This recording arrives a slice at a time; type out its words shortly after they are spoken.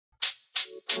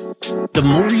The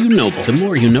more you know, the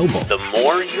more you know. The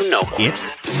more you know.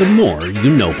 It's the more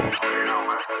you know.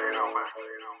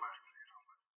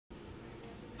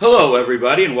 Hello,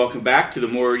 everybody, and welcome back to the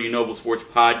More You Noble Sports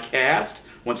Podcast.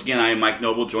 Once again, I am Mike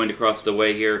Noble, joined across the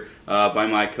way here by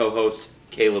my co-host,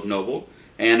 Caleb Noble.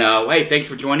 And, hey, thanks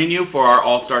for joining you for our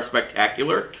All-Star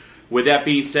Spectacular. With that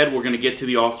being said, we're going to get to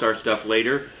the All-Star stuff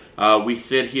later. We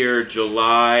sit here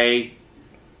July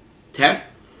 10th?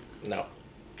 No.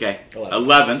 Okay,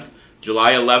 11th.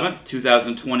 July 11th,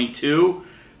 2022.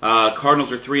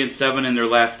 Cardinals are 3-7 in their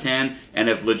last 10 and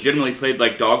have legitimately played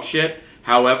like dog shit.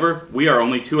 However, we are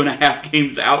only 2.5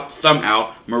 games out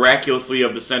somehow, miraculously,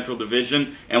 of the Central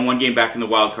Division and 1 game back in the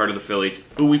wild card of the Phillies,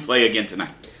 who we play again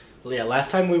tonight. Well, yeah, last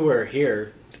time we were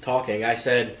here talking, I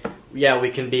said, yeah,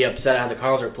 we can be upset at how the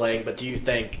Cardinals are playing, but do you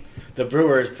think the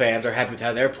Brewers fans are happy with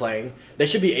how they're playing? They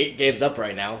should be 8 games up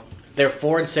right now. They're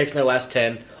 4-6 in their last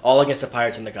 10, all against the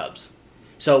Pirates and the Cubs.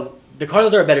 So the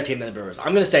Cardinals are a better team than the Brewers.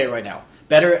 I'm going to say it right now.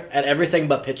 Better at everything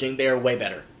but pitching. They are way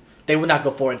better. They would not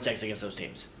go 4-6 against those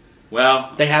teams.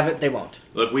 Well, they haven't. They won't.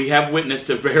 Look, we have witnessed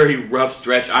a very rough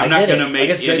stretch. I'm not going to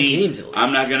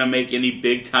make any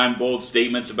big time bold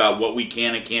statements about what we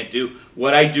can and can't do.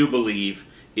 What I do believe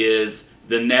is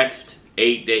the next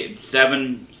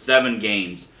 7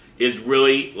 games is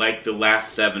really like the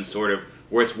last 7, sort of,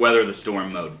 where it's weather the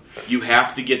storm mode. You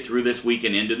have to get through this week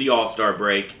and into the All-Star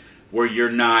break where you're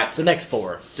not the next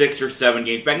 6 or 7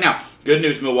 games back. Now, good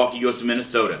news, Milwaukee goes to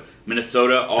Minnesota.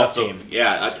 Minnesota also, tough team.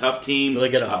 Yeah, a tough team. Really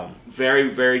good at home.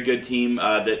 Very, very good team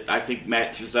that I think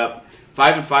matches up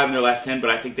 5-5 in their last 10, but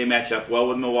I think they match up well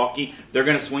with Milwaukee. They're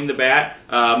going to swing the bat.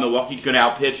 Milwaukee's going to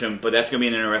outpitch them, but that's going to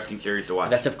be an interesting series to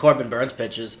watch. That's if Corbin Burns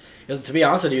pitches. Because to be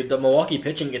honest with you, the Milwaukee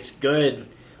pitching gets good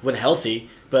when healthy,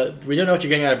 but we don't know what you're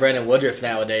getting out of Brandon Woodruff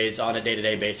nowadays on a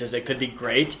day-to-day basis. It could be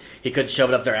great. He could shove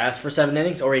it up their ass for 7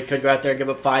 innings, or he could go out there and give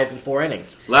up 5 and 4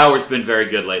 innings. Lauer's been very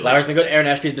good lately. Lauer's been good. Aaron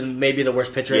Ashby's been maybe the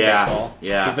worst pitcher in baseball.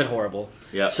 Yeah. He's been horrible.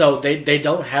 Yep. So they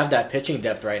don't have that pitching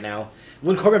depth right now.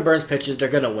 When Corbin Burns pitches, they're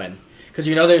going to win. Because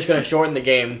you know they're just going to shorten the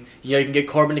game. You know, you can get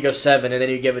Corbin to go 7, and then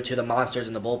you give it to the monsters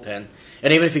in the bullpen.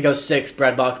 And even if he goes 6,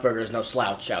 Brad Boxberger is no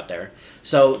slouch out there.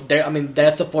 So,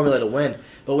 that's a formula to win.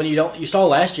 But when you saw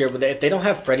last year, if they don't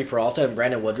have Freddie Peralta and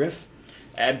Brandon Woodruff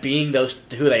being those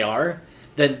who they are,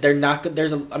 then they're not good.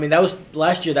 That was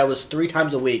last year. That was 3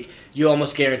 times a week. You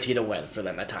almost guaranteed a win for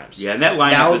them at times. Yeah, and that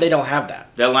lineup now they don't have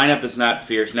that. That lineup is not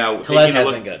fierce. Now,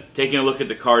 been good. Taking a look at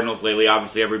the Cardinals lately,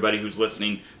 obviously everybody who's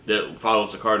listening that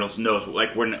follows the Cardinals knows.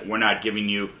 Like we're not going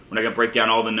to break down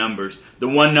all the numbers. The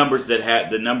numbers that have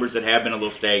been a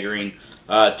little staggering.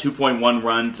 2.1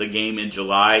 runs a game in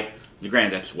July.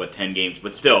 Granted, that's 10 games,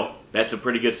 but still, that's a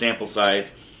pretty good sample size.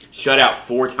 Shut out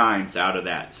 4 times out of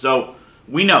that. So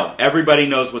we know. Everybody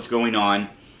knows what's going on.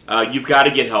 You've got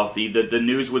to get healthy. The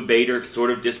news with Bader sort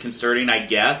of disconcerting, I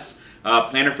guess.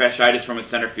 Plantar fasciitis from a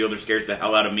center fielder scares the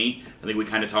hell out of me. I think we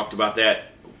kind of talked about that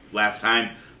last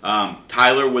time.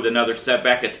 Tyler with another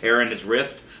setback, a tear in his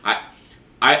wrist.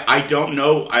 I don't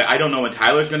know. I don't know when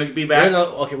Tyler's going to be back.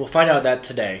 Okay, we'll find out that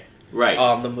today.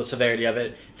 Right. The severity of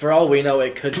it. For all we know,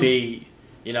 it could be,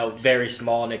 very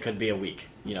small, and it could be a week.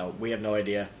 We have no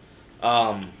idea.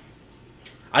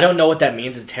 I don't know what that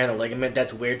means. It's tearing the ligament.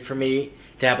 That's weird for me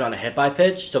to happen on a hit by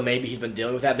pitch. So maybe he's been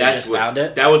dealing with that. They just found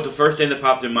it. That was the first thing that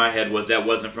popped in my head. Was that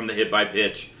wasn't from the hit by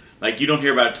pitch. Like you don't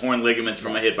hear about torn ligaments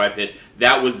from a hit by pitch.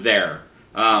 That was there,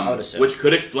 which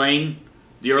could explain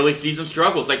the early season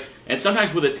struggles. And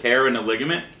sometimes with a tear in a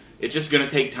ligament, it's just going to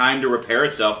take time to repair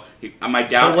itself. I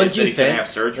doubt that he's going to have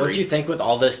surgery. Wouldn't you think with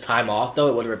all this time off, though,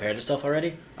 it would have repaired itself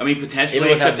already? I mean,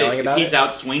 potentially, except if he's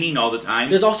out swinging all the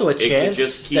time. There's also a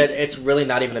chance that it's really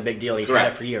not even a big deal. He's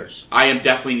had it for years. I am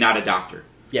definitely not a doctor.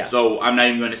 Yeah. So I'm not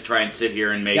even going to try and sit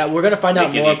here and make. Yeah, we're going to find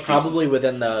out more probably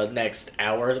within the next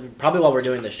hour. Probably while we're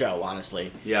doing the show,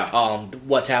 honestly. Yeah.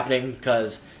 What's happening,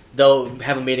 because they'll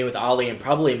have a meeting with Ollie and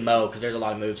probably Mo, because there's a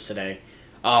lot of moves today.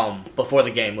 Before the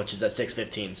game, which is at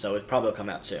 6:15, so it probably will come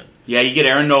out soon. Yeah, you get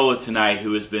Aaron Nola tonight,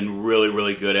 who has been really,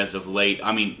 really good as of late.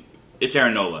 I mean, it's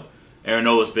Aaron Nola. Aaron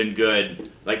Nola's been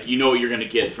good. You know what you're going to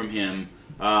get from him.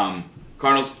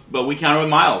 Cardinals, but we counter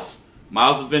with Miles.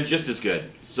 Miles has been just as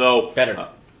good. So better.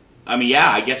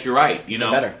 I guess you're right.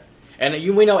 Better. And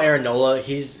we know Aaron Nola.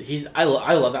 I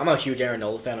love it. I'm a huge Aaron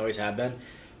Nola fan. Always have been,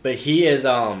 but he is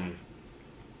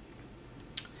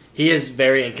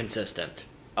very inconsistent.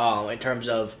 In terms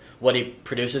of what he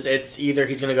produces, it's either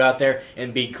he's going to go out there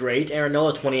and be great Aaron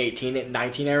Nola,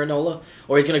 2018-19 Aaron Nola,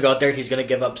 or he's going to go out there and he's going to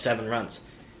give up 7 runs.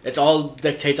 It's all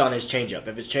dictates on his changeup.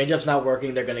 If his changeup's not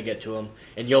working, they're going to get to him,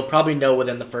 and you'll probably know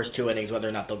within the first 2 innings whether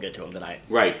or not they'll get to him tonight.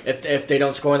 Right. If they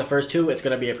don't score in the first 2, it's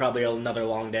going to be probably another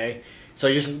long day. So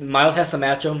Miles has to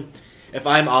match him. If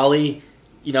I'm Ollie,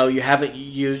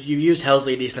 you've used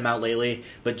Helsley a decent amount lately,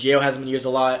 but Gio hasn't been used a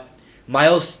lot.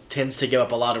 Miles tends to give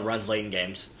up a lot of runs late in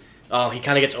games. He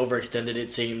kind of gets overextended,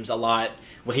 it seems, a lot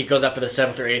when he goes out for the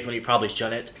 7th or 8th when he probably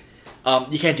shouldn't.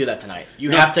 You can't do that tonight.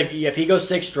 You have to. If he goes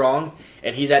 6 strong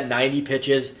and he's at 90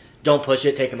 pitches, don't push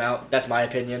it. Take him out. That's my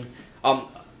opinion. Our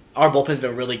bullpen's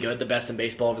been really good, the best in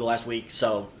baseball over the last week.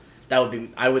 So that would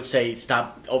be. I would say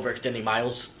stop overextending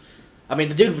Miles. I mean,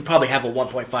 the dude would probably have a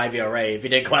 1.5 ERA if he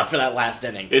didn't go out for that last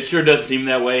inning. It sure does seem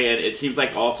that way, and it seems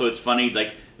like also it's funny.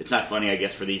 Like it's not funny, I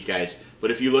guess, for these guys.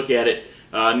 But if you look at it,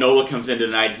 Nola comes in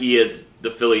tonight. He is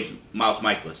the Phillies' Miles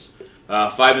Mikolas.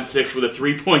 5-6 with a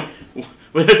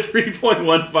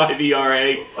 3.15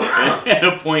 ERA and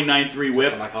a .93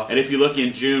 WHIP. And if you look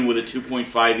in June with a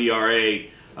 2.5 ERA,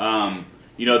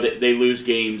 they lose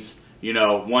games,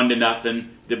 1-0.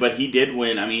 But he did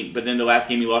win. I mean, but then the last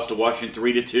game he lost to Washington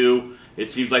 3-2.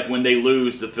 It seems like when they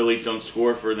lose, the Phillies don't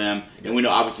score for them. And we know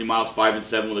obviously Miles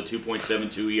 5-7 with a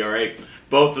 2.72 ERA.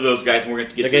 Both of those guys, and we're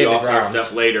going to get to the All-Star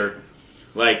stuff later.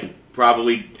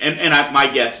 Probably, my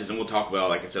guess is, and we'll talk about,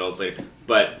 like I said, all this later.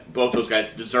 But both those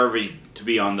guys deserve to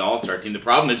be on the All-Star team. The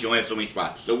problem is you only have so many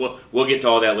spots, so we'll get to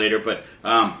all that later. But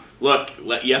look,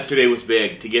 yesterday was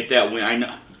big to get that win. I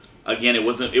know, again, it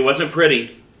wasn't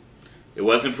pretty. It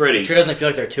wasn't pretty. It sure doesn't feel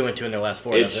like they're 2-2 in their last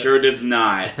 4. It sure does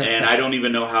not, and I don't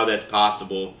even know how that's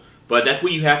possible. But that's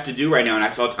what you have to do right now. And I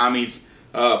saw Tommy's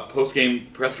post-game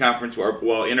press conference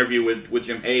interview with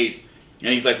Jim Hayes,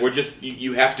 and he's like,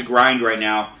 you have to grind right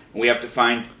now. And we have to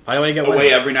find a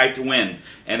way every night to win.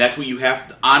 And that's what you have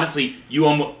to, honestly, you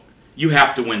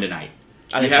have to win tonight.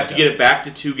 You have to get it back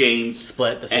to 2 games.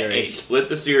 Split the series. Split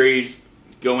the series.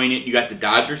 Going in, you got the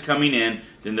Dodgers coming in,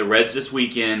 then the Reds this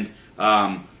weekend.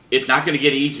 It's not going to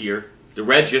get easier. The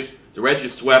Reds just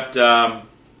swept.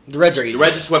 The Reds are easier. The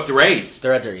Reds just swept the Rays. The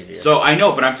Reds are easier. So I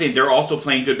know, but I'm saying they're also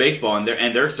playing good baseball, and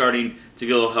they're starting to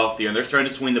get a little healthier, and they're starting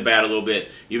to swing the bat a little bit,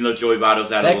 even though Joey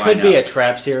Votto's out of the lineup. That could be a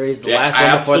trap series. The last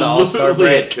one before the All-Star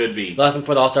break. It could be. The last one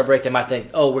before the All-Star break, they might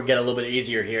think, we're getting a little bit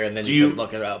easier here, and then you can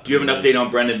look it up. Do you have an update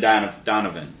on Brendan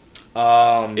Donovan?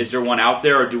 Is there one out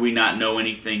there, or do we not know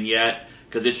anything yet?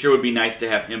 Because it sure would be nice to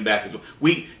have him back as well.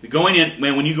 When you go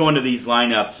into these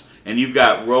lineups, and you've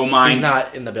got Romine. He's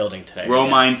not in the building today.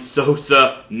 Romine,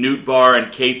 Sosa, Nootbaar,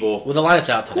 and Capel. Well, the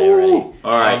lineup's out today already.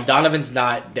 All right. Donovan's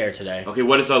not there today. Okay,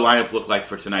 what does the lineup look like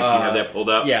for tonight? Do you have that pulled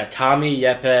up? Yeah, Tommy,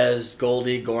 Yepez,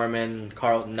 Goldie, Gorman,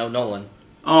 Nolan.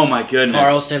 Oh, my goodness.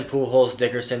 Carlson, Pujols,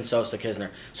 Dickerson, Sosa,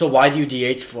 Kisner. So why do you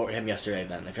DH for him yesterday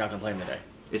then, if you're not going to play him today?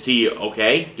 Is he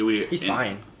okay? He's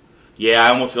fine. Yeah, I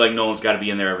almost feel like Nolan's got to be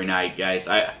in there every night, guys.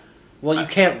 You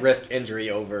can't risk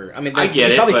injury over. I mean, I get he's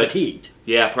it, probably but fatigued.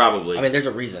 Yeah, probably. I mean, there's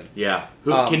a reason. Yeah.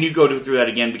 Can you go through that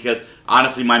again? Because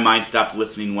honestly, my mind stopped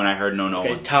listening when I heard no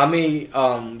Nolan. Okay, Tommy,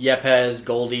 Yepez,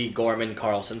 Goldie, Gorman,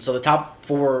 Carlson. So the top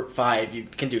 4 or 5, you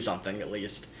can do something at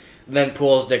least. And then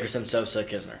Pujols, Dickerson, Sosa,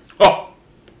 Kisner. Oh,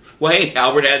 well, hey,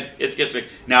 Albert it's Kisner.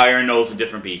 Now Aaron Nola's a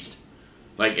different beast.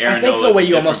 Like Aaron I think Nola's the way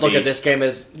you almost look beast. at this game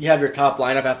is you have your top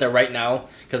lineup out there right now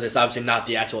because it's obviously not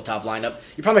the actual top lineup.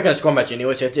 You're probably going to score much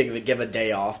anyway, so you have to give a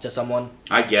day off to someone.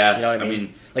 I guess. You know what I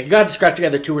mean? Like you got to scratch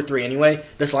together 2 or 3 anyway.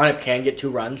 This lineup can get 2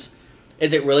 runs.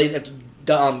 Is it really? If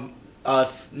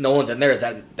Nolan's in there, is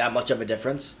that much of a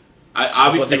difference?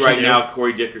 Obviously, right now,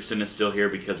 Corey Dickerson is still here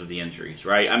because of the injuries,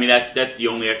 right? I mean, that's the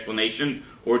only explanation.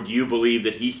 Or do you believe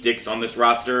that he sticks on this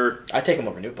roster? I take him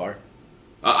over Nootbaar.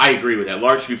 I agree with that.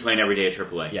 Large should be playing every day at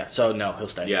AAA. Yeah, so no, he'll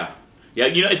stay. Yeah.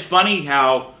 It's funny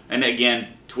how, and again,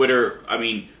 Twitter, I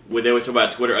mean, when they always talk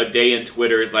about Twitter, a day in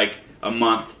Twitter is like a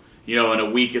month, and a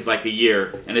week is like a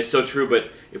year. And it's so true, but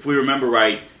if we remember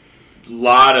right, a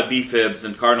lot of B-Fibs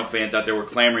and Cardinal fans out there were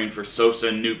clamoring for Sosa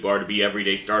and Nootbaar to be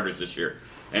everyday starters this year.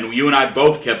 And you and I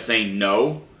both kept saying,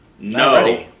 no,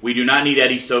 we do not need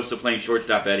Eddie Sosa playing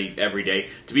shortstop every day.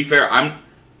 To be fair, I'm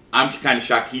kind of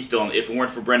shocked he's still. If it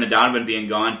weren't for Brendan Donovan being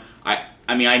gone,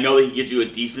 I mean, I know that he gives you a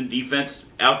decent defense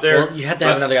out there. Well, you have to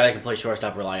have another guy that can play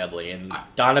shortstop reliably. And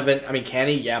Donovan, I mean, can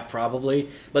he? Yeah, probably.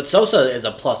 But Sosa is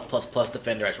a plus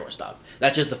defender at shortstop.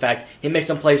 That's just the fact. He makes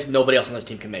some plays nobody else on this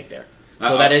team can make there.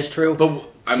 So that is true. But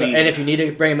and if you need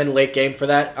to bring him in late game for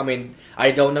that, I mean,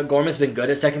 I don't know. Gorman's been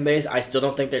good at second base. I still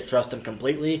don't think they trust him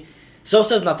completely.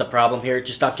 Sosa's not the problem here.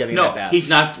 Just stop giving him at bats. He's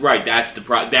not right. That's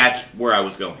That's where I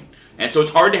was going. And so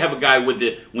it's hard to have a guy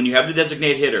when you have the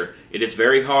designated hitter, it is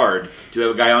very hard to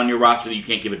have a guy on your roster that you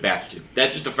can't give at bats to.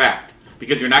 That's just a fact.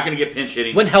 Because you're not going to get pinch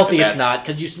hitting. When healthy, it's not.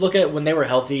 Because you look at when they were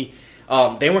healthy,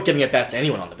 they weren't giving at bats to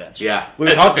anyone on the bench. Yeah, we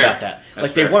talked about that. That's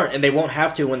like, they weren't, and they won't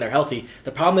have to when they're healthy.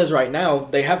 The problem is right now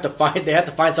they have to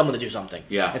find someone to do something.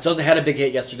 Yeah. And Sosa had a big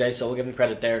hit yesterday, so we'll give him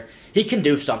credit there. He can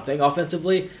do something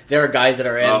offensively. There are guys that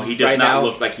are in. Oh, he does right not now.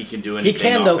 look like he can do anything. He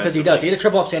can though because he does. He had a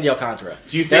triple off Sandy Alcantara.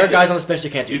 There are guys on the bench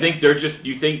that can't do. Do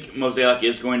you think Mozeliak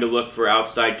is going to look for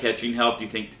outside catching help? Do you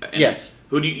think? Yes.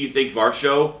 Who do you think?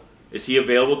 Varsho? Is he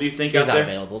available? Do you think he's out not there?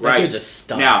 available? Right. That dude's a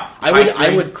stud. Now,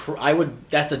 I would.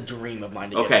 That's a dream of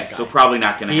mine to get that guy. So probably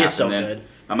not going to happen. He is so then. good.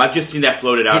 I've just seen that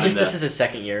floated out. This is his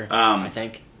second year, I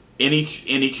think.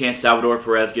 Any chance Salvador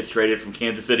Perez gets traded from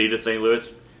Kansas City to St.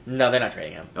 Louis? No, they're not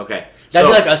trading him. Okay. That'd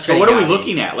be like us so trading what are we Yachty.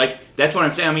 looking at? Like, that's what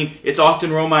I'm saying. I mean, it's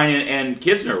Austin Romine and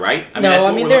Kisner, right?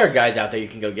 There are guys out there you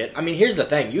can go get. I mean, here's the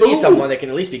thing. You need someone that can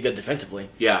at least be good defensively.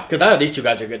 Yeah. Because I know these two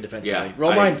guys are good defensively. Yeah,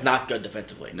 Romine's not good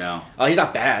defensively. No. He's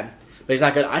not bad, but he's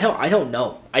not good. I don't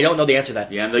know. I don't know the answer to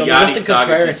that. Yeah, and the Yachty Wilson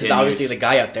saga Contreras continues. is obviously the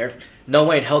guy out there. No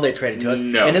way in hell they traded to us.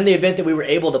 No. And in the event that we were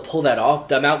able to pull that off,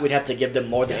 the amount we'd have to give them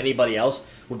more than anybody else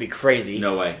would be crazy.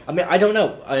 No way. I mean, I don't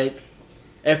know.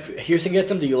 If Houston gets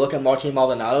him, do you look at Martin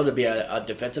Maldonado to be a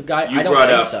defensive guy? I don't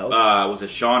think so. Was it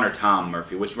Sean or Tom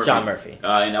Murphy? Which Murphy? Sean Murphy.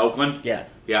 In Oakland? Yeah.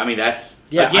 Yeah, I mean, that's...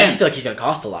 Yeah, again, I just feel like he's going to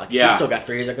cost a lot. Yeah. He's still got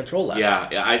 3 years of control left.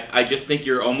 Yeah, I just think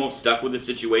you're almost stuck with the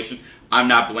situation. I'm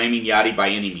not blaming Yachty by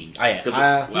any means. I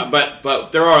am.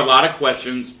 But there are a lot of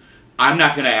questions. I'm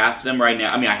not going to ask them right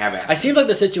now. I mean, I have asked I seem like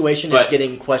the situation is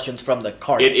getting questions from the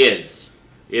Cardinals.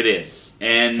 It is.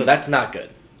 And so that's not good.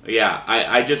 Yeah,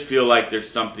 I just feel like there's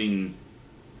something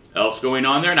else going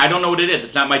on there, and I don't know what it is.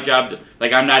 It's not my job.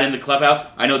 I'm not in the clubhouse.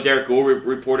 I know Derek Gould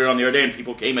reported on the other day, and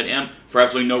people came at him for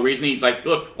absolutely no reason. He's like,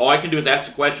 look, all I can do is ask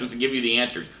the questions and give you the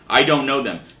answers. I don't know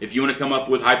them. If you want to come up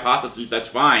with hypotheses, that's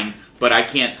fine, but I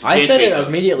can't. I said it those.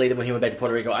 immediately when he went back to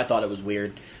Puerto Rico. I thought it was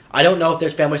weird. I don't know if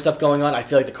there's family stuff going on. I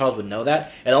feel like the Cardinals would know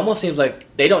that. It almost seems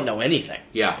like they don't know anything.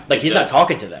 Yeah. He's not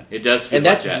talking to them. It does feel and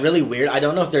that's like that. really weird. I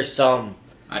don't know if there's some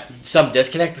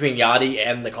disconnect between Yachty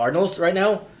and the Cardinals right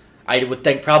now. I would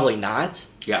think probably not.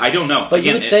 Yeah, I don't know. But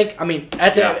you would think, I mean,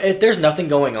 if there's nothing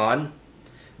going on,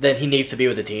 then he needs to be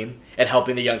with the team and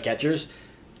helping the young catchers.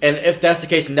 And if that's the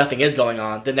case and nothing is going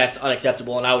on, then that's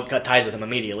unacceptable, and I would cut ties with him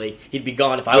immediately. He'd be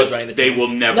gone if I was running the team. They will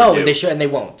never No, they should, and they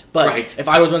won't. But if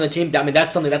I was running the team, I mean,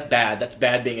 that's something that's bad. That's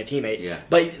bad being a teammate. Yeah.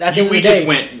 But at the end of the day, just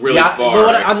went really far.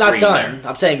 I'm not done. There.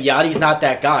 I'm saying Yachty's not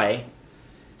that guy.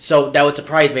 So that would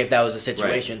surprise me if that was the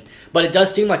situation. Right. But it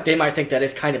does seem like they might think that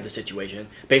is kind of the situation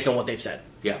based on what they've said.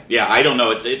 Yeah. I don't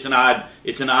know. It's an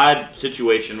odd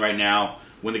situation right now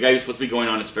when the guy who's supposed to be going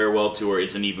on his farewell tour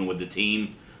isn't even with the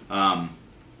team. And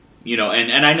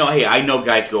I know. Hey, I know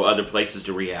guys go other places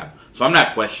to rehab, so I'm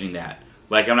not questioning that.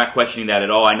 I'm not questioning that at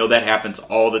all. I know that happens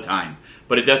all the time,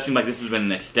 but it does seem like this has been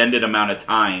an extended amount of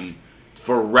time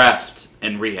for rest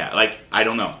and rehab. I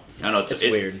don't know. It's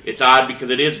weird. It's odd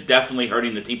because it is definitely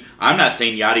hurting the team. I'm not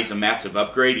saying Yachty's a massive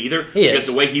upgrade either. Because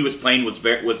the way he was playing was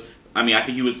I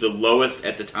think he was the lowest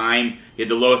at the time. He had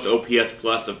the lowest OPS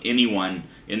plus of anyone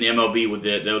in the MLB with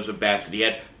those at bats that he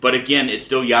had. But again, it's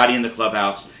still Yachty in the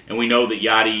clubhouse, and we know that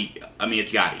Yachty. I mean,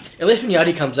 it's Yachty. At least when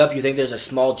Yachty comes up, you think there's a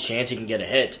small chance he can get a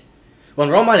hit. When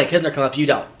Romine and Kisner come up, you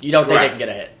don't. You don't think they can get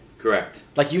a hit. Correct.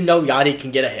 Yachty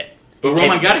can get a hit. But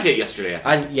Romine got a hit yesterday.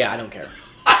 I don't care.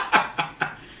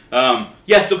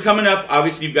 So coming up,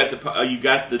 obviously you've got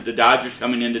the Dodgers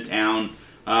coming into town.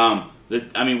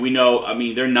 We know.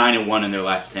 They're 9-1 in their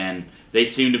last 10. They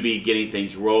seem to be getting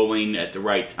things rolling at the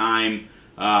right time.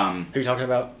 Who are you talking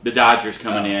about? The Dodgers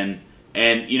coming in,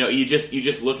 and you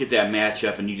just look at that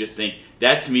matchup and you just think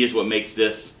that to me is what makes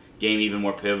this game even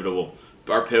more pivotal.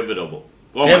 Oh pivotal.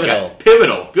 My God,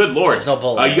 pivotal. Good Lord. There's no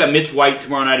bull. You got Mitch White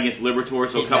tomorrow night against Libertor,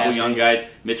 so He's a couple nasty. young guys.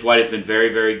 Mitch White has been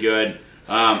very, very good.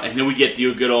 And then we get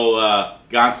the good old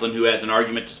Gonsolin, who has an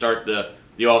argument to start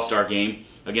the All-Star game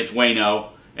against Waino.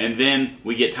 And then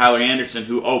we get Tyler Anderson,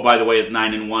 who, by the way, is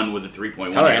 9-1 with a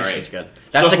 3.1 Tyler ERA. Anderson's good.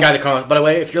 That's a guy the Cardinals. By the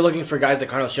way, if you're looking for guys the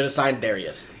Cardinals should have signed, there he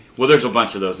is. Well, there's a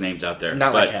bunch of those names out there.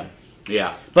 Not like him.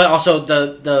 Yeah. But also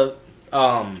the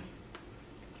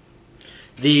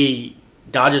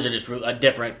Dodgers are just a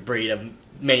different breed of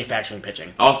manufacturing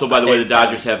pitching. Also, by the way, the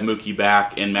Dodgers have Mookie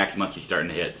back and Max Muncy starting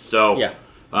to hit. So yeah,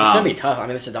 it's going to be tough. I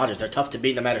mean, it's the Dodgers. They're tough to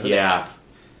beat no matter who they have.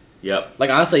 Yep.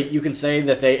 Honestly, you can say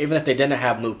that even if they didn't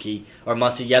have Mookie or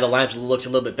Muncy, the lineup looks a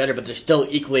little bit better, but they're still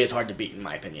equally as hard to beat, in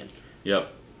my opinion.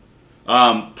 Yep.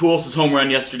 Pujols' home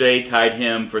run yesterday tied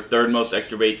him for third most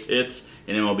extra base hits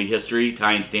in MLB history,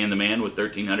 tying Stan the Man with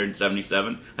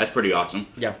 1,377. That's pretty awesome.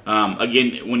 Yeah.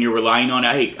 Again, when you're relying on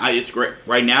it's great.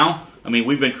 Right now,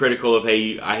 we've been critical of,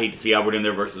 I hate to see Albert in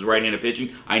there versus right-handed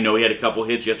pitching. I know he had a couple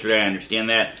hits yesterday. I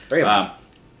understand that. 3 of them.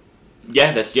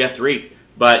 That's 3.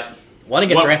 But One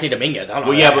against Anthony Dominguez. I don't know.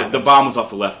 Well, yeah, but the bomb was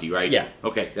off the lefty, right? Yeah.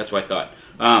 Okay, that's what I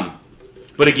thought.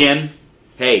 But again,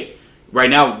 hey, right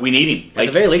now we need him. At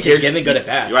the very least, he's giving good at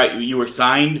bats. Right, you were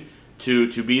signed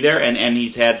to be there, and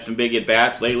he's had some big at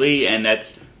bats lately, and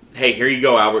that's, hey, here you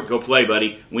go, Albert, go play,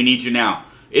 buddy. We need you now.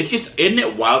 It's just, isn't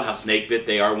it wild how snake bit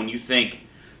they are when you think,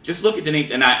 just look at the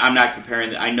names, and I'm not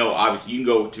comparing, I know obviously you can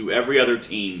go to every other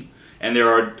team, and there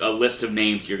are a list of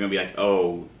names you're going to be like,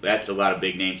 oh, that's a lot of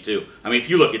big names too. I mean, if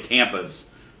you look at Tampa's,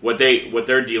 what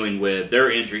they're dealing with, their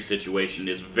injury situation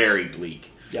is very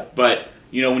bleak. Yeah. But,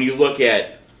 when you look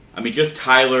at, I mean, just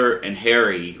Tyler and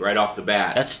Harry right off the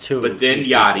bat. That's two. But then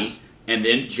Yachty, and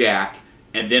then Jack,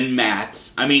 and then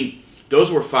Matz. I mean, those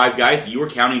were 5 guys that you were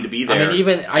counting to be there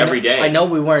every day. I know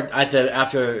we weren't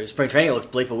after spring training. It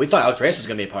looked bleak, but we thought Alex Reyes was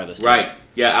going to be a part of this team. Right.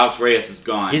 Yeah, Alex Reyes is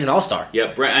gone. He's an all-star.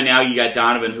 Yeah, and now you got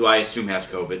Donovan, who I assume has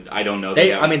COVID. I don't know.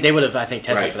 They would have, I think,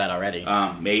 tested for that already.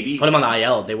 Maybe. Put him on the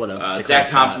IL. They would have. Zach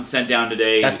Thompson sent down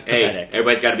today. That's pathetic.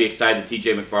 Everybody's got to be excited that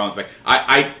T.J. McFarland's back.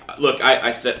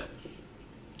 I said...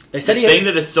 They said the thing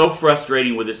that is so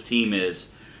frustrating with this team is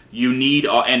you need...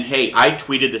 And, hey, I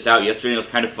tweeted this out yesterday, and it was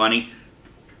kind of funny.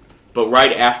 But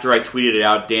right after I tweeted it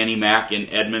out, Danny Mack and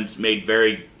Edmonds made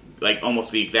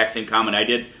almost the exact same comment I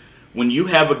did. When you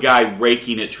have a guy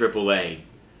raking at AAA,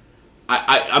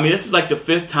 I mean, this is like the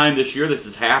 5th time this year this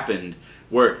has happened,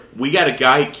 where we got a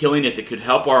guy killing it that could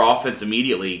help our offense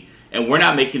immediately, and we're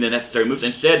not making the necessary moves.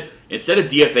 Instead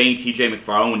of DFAing T.J.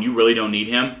 McFarland when you really don't need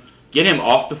him, get him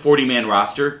off the 40-man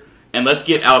roster, and let's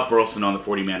get Alec Burleson on the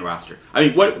 40-man roster. I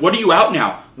mean, what are you out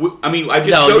now? I mean, I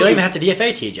just no, showed you don't even have to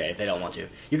DFA TJ if they don't want to.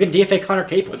 You can DFA Connor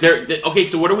Capel. Okay,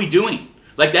 so what are we doing?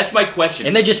 That's my question.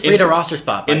 And they just freed a roster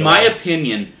spot. In my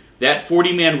opinion, that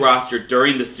 40-man roster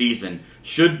during the season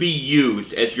should be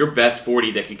used as your best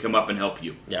 40 that can come up and help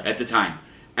you at the time.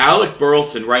 Alec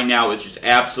Burleson right now is just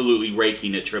absolutely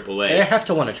raking at AAA. They have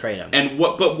to want to trade him. And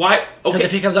but why? Okay, because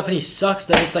if he comes up and he sucks,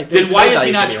 then it's like. Then why is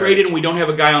he not traded and we don't have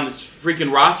a guy on this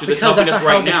freaking roster that's helping us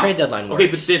right now? The trade deadline works.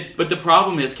 Okay, but the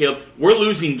problem is, Caleb, we're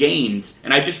losing games,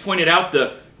 and I just pointed out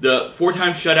the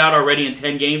 4-time shutout already in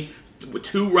 10 games,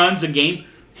 2 runs a game.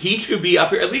 He should be up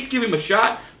here. At least give him a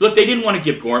shot. Look, they didn't want to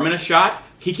give Gorman a shot.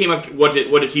 He came up. What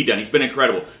has he done? He's been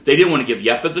incredible. They didn't want to give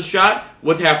Yepez a shot.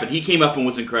 What happened? He came up and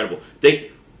was incredible.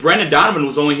 Brendan Donovan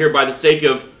was only here by the sake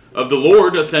of the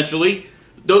Lord, essentially.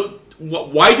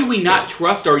 Why do we not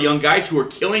trust our young guys who are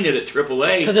killing it at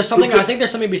AAA? Because there's something. I think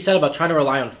there's something to be said about trying to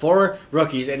rely on 4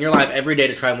 rookies in your lineup every day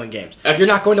to try and win games. You're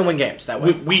not going to win games that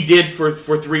way. We did for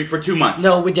 2 months.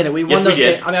 No, we didn't. We won those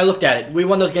games. I mean, I looked at it. We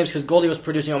won those games because Goldie was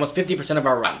producing almost 50% of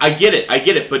our runs. I get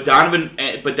it. But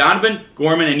Donovan,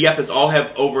 Gorman, and Yepez all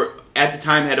have at the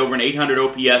time had over an 800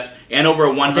 OPS and over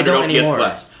a 100 OPS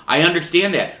plus. I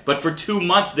understand that, but for 2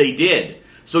 months they did.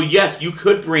 So yes, you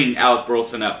could bring Alec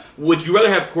Burleson up. Would you rather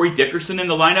have Corey Dickerson in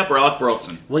the lineup or Alec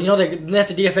Burleson? Well, they have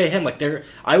to DFA him.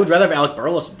 I would rather have Alec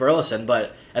Burleson,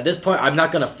 but at this point, I'm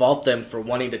not going to fault them for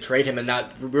wanting to trade him and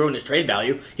not ruin his trade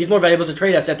value. He's more valuable as a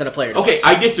trade asset than a player. Okay,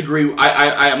 I disagree.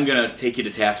 I'm going to take you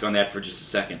to task on that for just a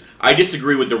second. I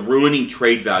disagree with the ruining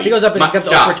trade value. He goes up and he comes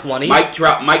over 20. Mike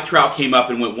Trout came up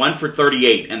and went 1 for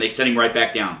 38, and they sent him right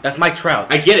back down. That's Mike Trout.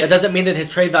 I get it. That doesn't mean that his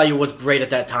trade value was great at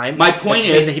that time. My point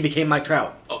is that he became Mike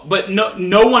Trout. But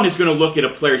no one is going to look at a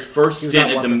player's first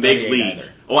stint at the big leagues.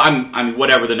 Either. Oh, I mean,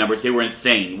 whatever the numbers, they were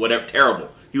insane. Whatever, terrible.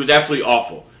 He was absolutely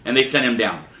awful, and they sent him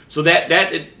down. So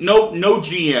no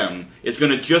GM is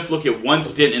going to just look at one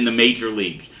stint in the major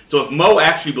leagues. So if Mo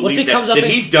actually believes that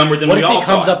he's dumber than we all thought. What if he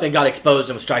comes up and got exposed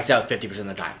and strikes out 50% of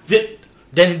the time?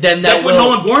 Then that's what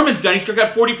Nolan Gorman's done. He struck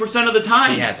out 40% of the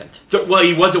time. He hasn't. So, well,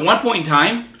 he was at one point in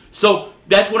time. So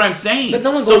that's what I'm saying. But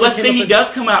so let's say he does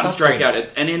come out and strike out,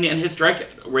 and his strike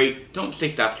rate. Don't say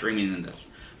stop streaming in this.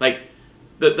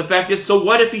 The fact is, so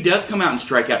what if he does come out and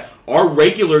strike out? Our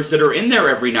regulars that are in there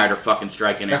every night are fucking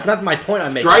striking out. That's not my point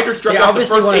I'm making. Strider struck out the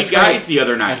first 8 guys the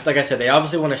other night. Like I said, they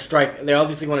obviously want to strike. They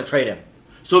obviously want to trade him.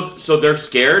 So they're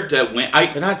scared to win.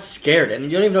 They're not scared, and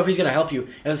you don't even know if he's going to help you.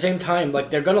 At the same time,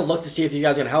 they're going to look to see if these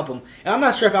guys are going to help him. And I'm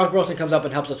not sure if Alec Burleson comes up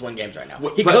and helps us win games right now.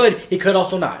 He could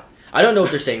also not. I don't know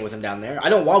what they're saying with him down there. We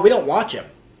don't watch him.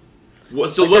 Well,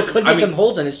 so there could be some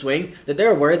holes in his swing that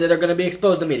they're worried that they're going to be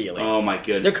exposed immediately. Oh my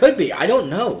goodness! There could be. I don't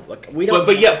know. We don't.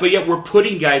 But yet we're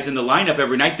putting guys in the lineup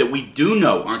every night that we do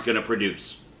know aren't going to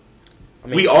produce. I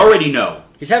mean, we already know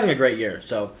he's having a great year.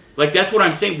 So that's what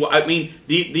I'm saying. Well, I mean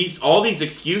all these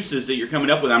excuses that you're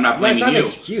coming up with. I'm not blaming you. It's not an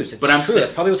excuse. It's true.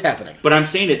 That's probably what's happening. But I'm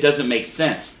saying it doesn't make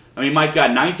sense. I mean, Mike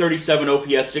got 937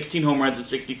 OPS, 16 home runs, and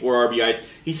 64 RBIs.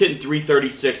 He's hitting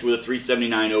 336 with a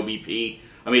 379 OBP.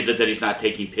 I mean, is it that he's not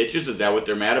taking pitches? Is that what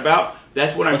they're mad about?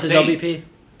 That's what I'm saying. What's his OBP?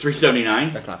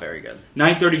 379. That's not very good.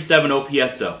 937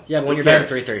 OPS though. Yeah, but when you're batting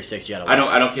 336, you gotta win.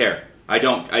 I don't care. I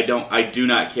do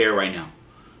not care right now.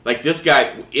 Like this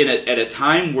guy at a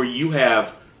time where you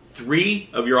have 3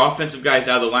 of your offensive guys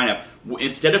out of the lineup,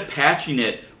 instead of patching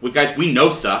it with guys we know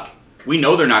suck, we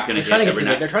know they're not going to hit every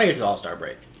night. They're trying to get to the All-Star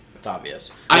break. It's obvious.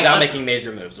 Without making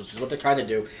major moves, which is what they're trying to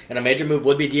do. And a major move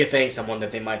would be DFAing someone that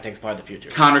they might think is part of the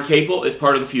future. Connor Capel is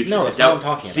part of the future. No, that's not what I'm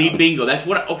talking about. See, bingo. That's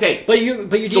what. Okay. But you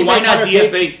so why not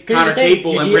DFA Connor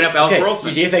Capel and bring up Alec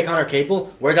Burleson? You DFA Connor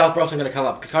Capel. Where's Alec Burleson going to come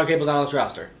up? Because Connor Capel's not on this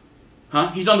roster. Huh?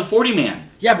 He's on the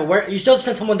 40-man. Yeah, but where you still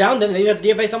send someone down, then you have to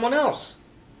DFA someone else.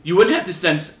 You wouldn't have to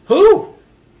send who?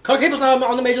 Connor Capel's not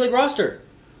on the major league roster.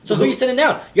 So who are you sending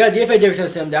down? You got DFA Dickerson to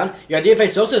send him down. You got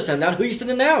DFA Sosa to send him down. Who are you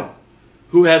sending down?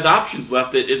 Who has options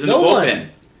left that isn't the bullpen?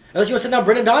 Unless you want to send down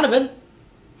Brendan Donovan.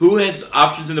 Who has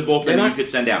options in the bullpen that you could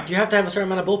send down? You have to have a certain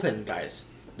amount of bullpen guys.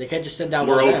 They can't just send down.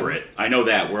 We're over it. I know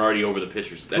that. We're already over the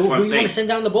pitchers. That's what I'm saying. Who you want to send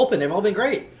down in the bullpen? They've all been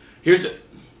great. You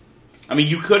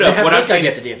could have. What I'm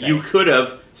saying, you could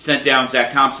have sent down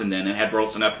Zach Thompson then and had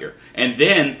Burleson up here, and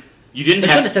then you didn't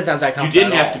have to sent down Zach Thompson. You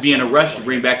didn't have to be in a rush to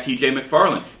bring back T.J.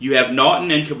 McFarland. You have Naughton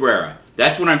and Cabrera.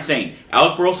 That's what I'm saying.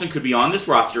 Alec Burleson could be on this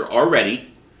roster already.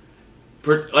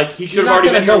 He should have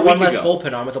already been here a week ago. One less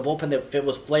bullpen arm with a bullpen that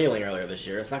was flailing earlier this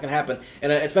year. It's not going to happen,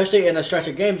 and especially in a stretch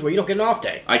of games where you don't get an off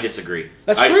day. I disagree.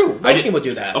 That's true. No team would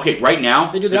do that. Okay, right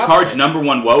now the Cards' number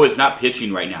one woe is not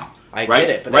pitching right now. I get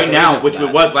it. But right now, which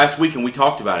it was last week, and we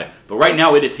talked about it. But right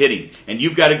now, it is hitting, and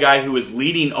you've got a guy who is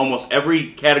leading almost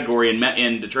every category in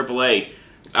the AAA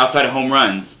outside of home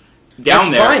runs.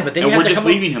 Down there, fine, but then and we're just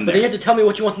leaving him there. But then you have to tell me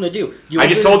what you want them to do. I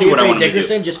just told you what I want them to do.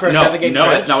 Dickerson just for a 7-game stretch? No,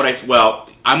 that's not what I. Well,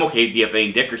 I'm okay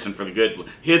DFAing Dickerson for the good.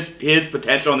 His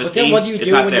potential on this team is not there. But then what do you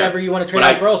do whenever you want to trade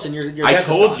out Burleson? I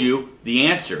told you the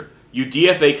answer. You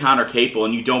DFA Connor Capel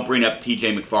and you don't bring up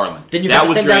T.J. McFarland. That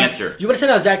was your answer. You would have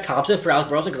sent out Zach Thompson for Alec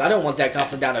Burleson because I don't want Zach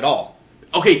Thompson down at all.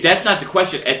 Okay, that's not the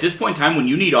question. At this point in time, when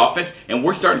you need offense, and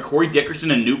we're starting Corey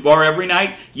Dickerson and Newt Bar every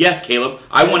night, yes, Caleb,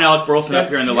 I want Alec Burleson up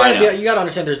here in the lineup. You got to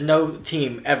understand, there's no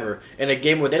team ever in a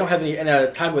game where they don't have any, in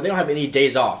a time where they don't have any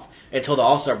days off until the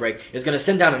All-Star break, is going to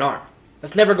send down an arm.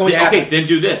 That's never going to happen. Okay, then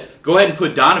do this. Go ahead and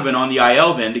put Donovan on the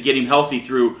IL then to get him healthy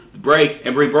through the break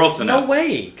and bring Burleson up. No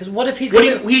way. Because what if he's back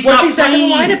in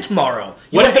the lineup tomorrow?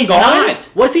 What if he's not?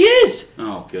 What if he is?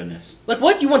 Oh, goodness. Like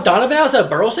what? You want Donovan out instead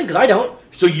of Burleson? Because I don't.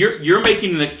 So you're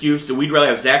making an excuse that we'd rather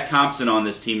have Zach Thompson on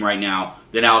this team right now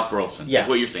than Alec Burleson. Yeah, that's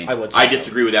what you're saying. I would. I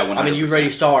disagree with that 100%. I mean, you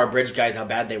already saw our bridge guys how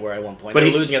bad they were at one point. But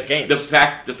they're losing us games. The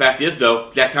fact is,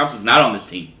 though, Zach Thompson's not on this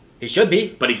team. He should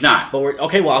be, but he's not. But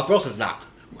well, Alec Burleson's not.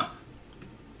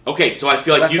 Okay, so I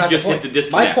feel like you just hit the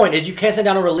disconnect. My point is, you can't send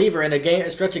down a reliever in a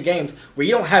stretch of games where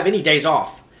you don't have any days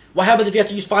off. What happens if you have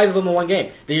to use 5 of them in one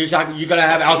game? Then you're going to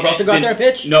have Alec Burleson go out there and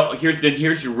pitch? No,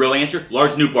 here's your real answer.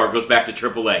 Lars Nootbaar goes back to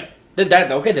AAA. Then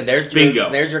there's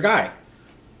bingo. There's your guy.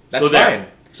 That's fine.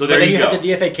 So there you go. Then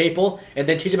you have to DFA Capel, and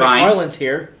then T.J. McFarland's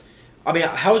here. I mean,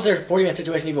 how is their 40-man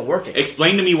situation even working?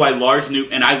 Explain to me why Lars we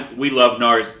love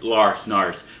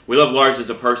Lars. We love Lars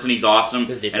as a person. He's awesome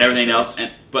and everything else.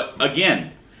 But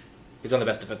again, he's one of the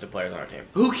best defensive players on our team.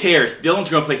 Who cares? Dylan's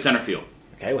going to play center field.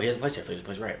 Okay, well, he doesn't play center field. He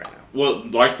plays right now. Well,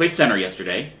 Lars played center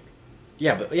yesterday.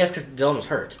 Yeah, but because Dylan was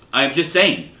hurt. I'm just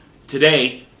saying,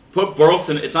 today, put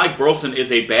Burleson. It's not like Burleson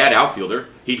is a bad outfielder.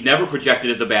 He's never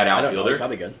projected as a bad outfielder. I don't know, he's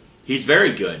probably good. He's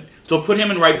very good. So put him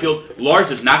in right field.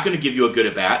 Lars is not going to give you a good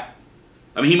at bat.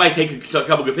 I mean, he might take a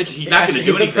couple good pitches. He's not going to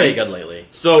do anything. He's been pretty good lately.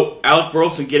 So Alec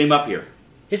Burleson, get him up here.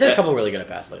 He's had a couple really good at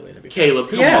bats lately. Caleb,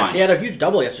 come on. He had a huge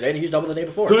double yesterday and a huge double the day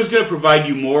before. Who's going to provide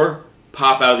you more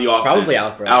pop out of the offense? Probably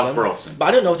Alec Burleson. Alec Burleson. But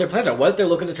I don't know what their plans are. What if they're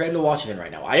looking to trade him to Washington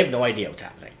right now? I have no idea what's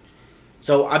happening.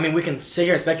 So, I mean, we can sit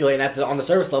here and speculate, and on the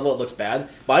service level, it looks bad.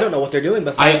 But I don't know what they're doing.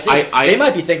 But they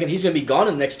might be thinking he's going to be gone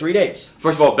in the next 3 days.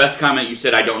 First of all, best comment you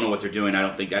said, I don't know what they're doing.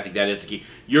 I think that is the key.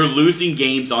 You're losing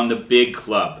games on the big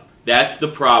club. That's the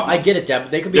problem. I get it, Deb.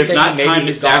 They could be. There's not time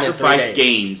to sacrifice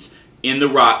games in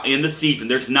the season.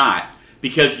 There's not.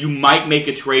 Because you might make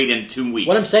a trade in 2 weeks.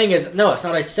 What I'm saying is, no, that's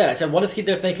not what I said. I said, what if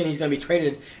they're thinking he's going to be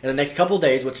traded in the next couple of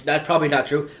days, which that's probably not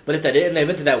true. But if in the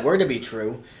event that that were to be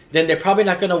true, then they're probably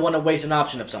not going to want to waste an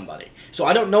option of somebody. So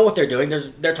I don't know what they're doing.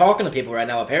 They're talking to people right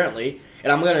now, apparently.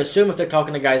 And I'm going to assume if they're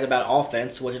talking to guys about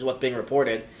offense, which is what's being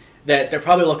reported, that they're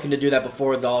probably looking to do that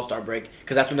before the All-Star break,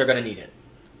 because that's when they're going to need it.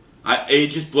 It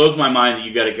just blows my mind that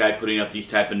you got a guy putting up these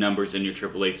type of numbers in your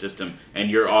AAA system, and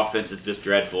your offense is this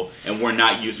dreadful, and we're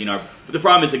not using our. But the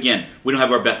problem is, again, we don't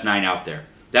have our best 9 out there.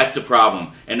 That's the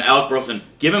problem. And Alec Burleson,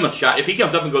 give him a shot. If he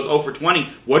comes up and goes 0 for 20,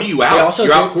 what are you out?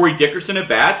 You're out Corey Dickerson at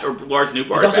bats or Lars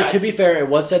Nootbaar at bats? Also, to be fair, it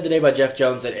was said today by Jeff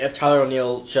Jones that if Tyler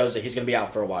O'Neill shows that he's going to be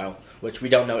out for a while, which we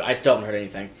don't know, I still haven't heard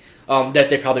anything, that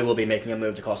they probably will be making a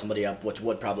move to call somebody up, which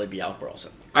would probably be Alec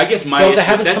Burleson. I guess my so issue, if that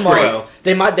happens tomorrow,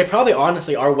 great. They probably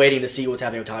honestly are waiting to see what's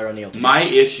happening with Tyler O'Neill. My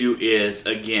issue is,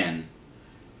 again,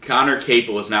 Connor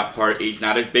Capel is not part. He's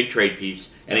not a big trade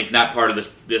piece, and he's not part of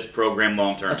this program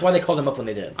long term. That's why they called him up when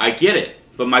they did. I get it,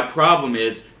 but my problem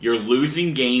is you're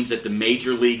losing games at the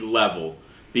major league level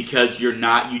because you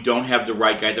don't have the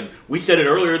right guys. We said it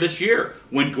earlier this year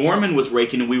when Gorman was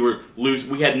raking and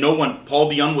we had no one.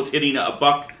 Paul DeYoung was hitting a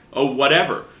buck or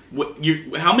whatever.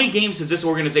 How many games has this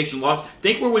organization lost?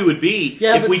 Think where we would be.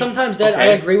 Yeah, but sometimes I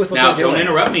agree with what now, they're doing. Now, don't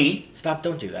interrupt me. Stop,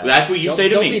 don't do that. That's what you say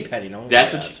to me. Don't be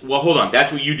petty. Well, hold on.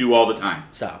 That's what you do all the time.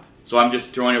 Stop. So I'm just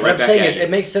throwing it right back at you. What I'm saying is it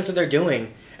makes sense what they're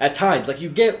doing at times. Like, you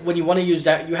get, when you want to use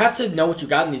that, you have to know what you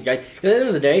got in these guys. Because at the end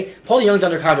of the day, Paul DeYoung's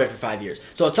under contract for 5 years.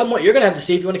 So at some point, you're going to have to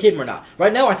see if you want to keep him or not.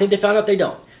 Right now, I think they found out they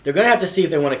don't. They're going to have to see if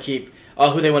they want to keep,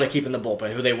 who they want to keep in the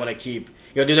bullpen, who they want to keep.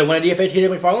 Do they want to DFA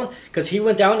TJ McFarland? Because he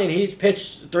went down and he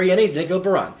pitched 3 innings, didn't go up a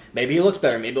run. Maybe he looks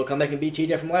better. Maybe he'll come back and beat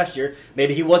TJ from last year.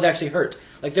 Maybe he was actually hurt.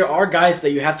 Like, there are guys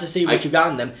that you have to see what you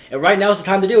got in them, and right now is the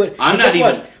time to do it. I'm not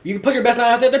even. You can put your best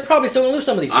nine out there. They're probably still going to lose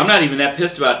some of these. I'm not even that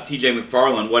pissed about TJ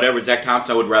McFarland. Whatever Zach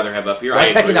Thompson I would rather have up here. Why I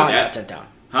agree with not that. Sent down?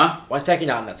 Huh? Why is Pecky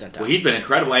not in that sent down? Well, he's been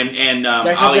incredible, and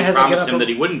Ali promised him that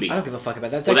he wouldn't be. I don't give a fuck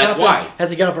about that. Well, that's why. Has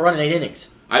he given up a run in 8 innings?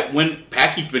 When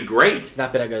Packy's been great. It's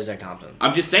not been as good as Zach Thompson.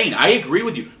 I'm just saying, I agree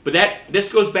with you. But this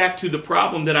goes back to the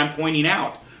problem that I'm pointing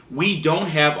out. We don't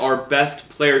have our best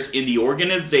players in the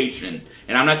organization.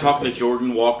 And I'm not talking the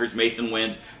Jordan Walkers, Mason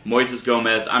Wynns, Moises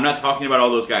Gomez. I'm not talking about all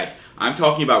those guys. I'm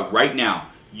talking about right now.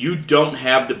 You don't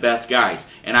have the best guys.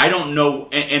 And I don't know,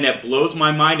 and that blows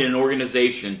my mind in an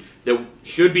organization that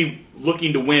should be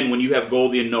looking to win when you have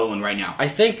Goldie and Nolan right now. I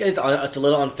think it's a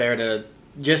little unfair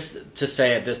to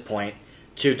say at this point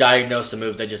to diagnose the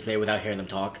moves they just made without hearing them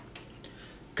talk.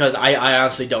 Because I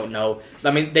honestly don't know. I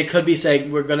mean, they could be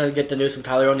saying, we're going to get the news from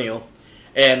Tyler O'Neill,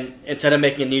 and instead of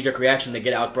making a knee-jerk reaction, they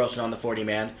get Alec Burleson on the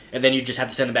 40-man, and then you just have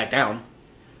to send him back down,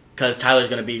 because Tyler's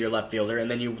going to be your left fielder, and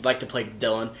then you like to play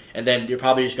Dylan, and then you're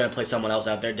probably just going to play someone else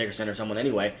out there, Dickerson or someone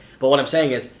anyway. But what I'm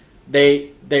saying is,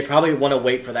 they probably want to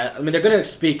wait for that. I mean, they're going to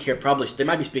speak here, probably. They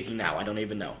might be speaking now, I don't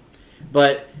even know.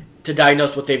 But to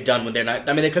diagnose what they've done when they're not...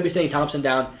 I mean, they could be sending Thompson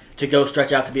down to go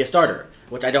stretch out to be a starter,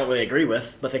 which I don't really agree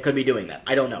with, but they could be doing that.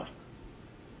 I don't know.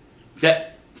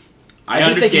 I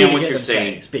understand what you're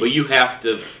saying, but you have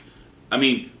to... I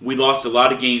mean, we lost a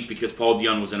lot of games because Paul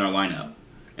DeYoung was in our lineup.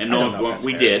 And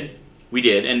we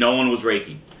did, and no one was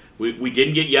raking. We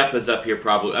didn't get Yepez up here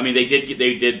probably. I mean, they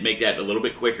did make that a little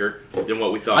bit quicker than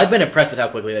what we thought. I've been impressed with how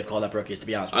quickly they've called up rookies, to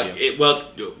be honest with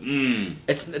you.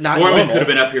 It's not Gorman normal. could have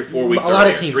been up here 4 weeks earlier. A lot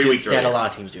of teams 3 weeks earlier. A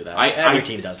lot of teams do that. Every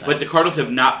team does that. But the Cardinals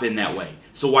have not been that way.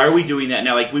 So why are we doing that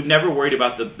now? Like, we've never worried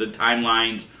about the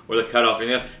timelines or the cutoffs or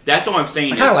anything else. That's all I'm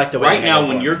saying. I kind of like the way right now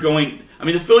when you're going... I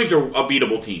mean, the Phillies are a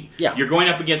beatable team. Yeah. You're going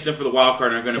up against them for the wild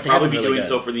card and are going to probably be doing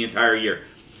so for the entire year.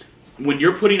 When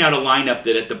you're putting out a lineup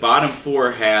that at the bottom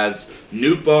 4 has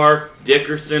Nootbaar,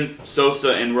 Dickerson,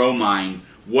 Sosa, and Romine,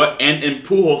 and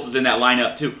Pujols is in that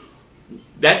lineup too.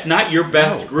 That's not your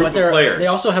best group of players. They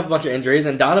also have a bunch of injuries,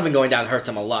 and Donovan going down hurts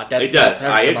them a lot. It does.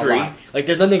 I agree. Like,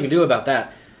 there's nothing you can do about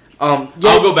that. I'll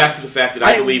go back to the fact that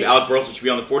I believe Alec Burleson should be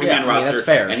on the 40-man roster, that's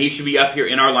fair. And he should be up here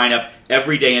in our lineup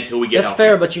every day until we get healthy. That's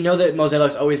fair, but you know that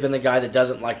Moselek's always been the guy that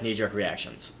doesn't like knee-jerk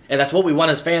reactions. And that's what we want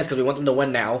as fans because we want them to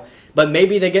win now. But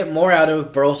maybe they get more out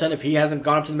of Burleson if he hasn't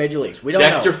gone up to the major leagues. We don't know.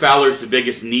 Dexter Fowler's the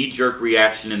biggest knee-jerk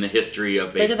reaction in the history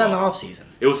of baseball. They did that in the offseason.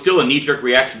 It was still a knee-jerk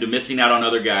reaction to missing out on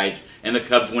other guys and the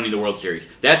Cubs winning the World Series.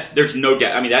 There's no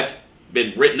doubt. I mean, that's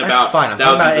been written about fine. I'm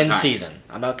thousands talking about of times. in-season.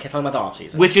 I'm not talking about the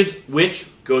offseason. Which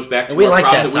goes back to our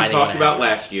problem that we talked about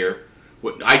last year.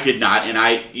 I did not,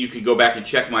 and you can go back and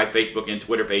check my Facebook and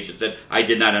Twitter page and said I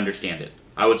did not understand it.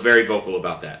 I was very vocal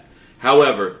about that.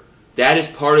 However, that is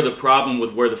part of the problem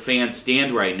with where the fans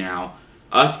stand right now,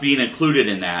 us being included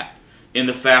in that, in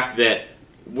the fact that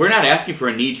we're not asking for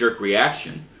a knee-jerk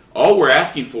reaction. All we're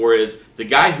asking for is the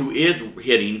guy who is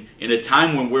hitting in a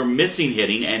time when we're missing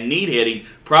hitting and need hitting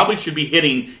probably should be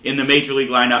hitting in the major league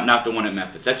lineup, not the one at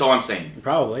Memphis. That's all I'm saying.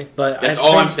 Probably, but that's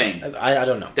all I'm saying. I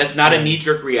don't know. That's not a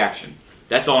knee-jerk reaction.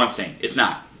 That's all I'm saying. It's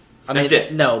not. That's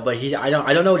it. No, but I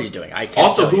don't know what he's doing. I can't.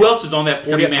 Also, who else is on that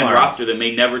 40-man roster that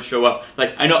may never show up?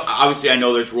 Like I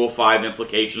know there's Rule 5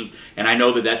 implications, and I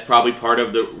know that that's probably part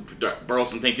of the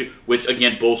Burleson thing too. Which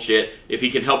again, bullshit. If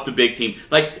he can help the big team,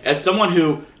 like as someone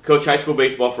who coached high school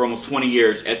baseball for almost 20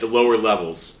 years at the lower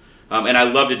levels, and I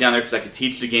loved it down there because I could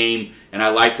teach the game, and I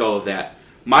liked all of that.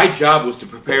 My job was to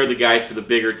prepare the guys for the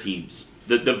bigger teams,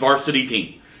 the varsity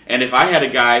team. And if I had a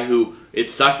guy who it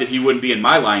sucked that he wouldn't be in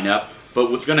my lineup, but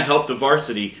was going to help the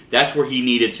varsity, that's where he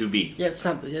needed to be. Yeah, it's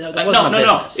not. That wasn't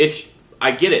business.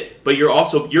 I get it, but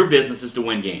your business is to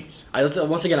win games.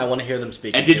 Once again, I want to hear them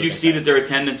speak. And did you see that their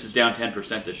attendance is down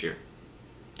 10% this year?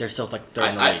 They're still like third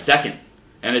in the league. Second.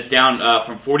 And it's down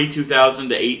from 42,000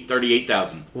 to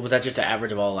 38,000. Well, was that just the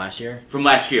average of all last year? From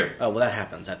last year. Oh, well, that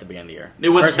happens at the beginning of the year. It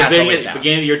was the beginning of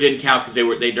the year didn't count because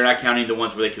they're not counting the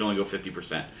ones where they could only go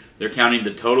 50%. They're counting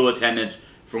the total attendance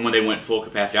from when they went full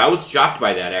capacity. I was shocked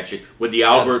by that, actually. With the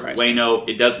Albert Waino,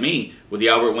 it does me. With the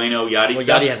Albert Waino Yachty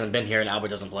stuff. Yachty hasn't been here and Albert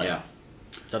doesn't play. Yeah.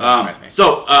 So that surprised me.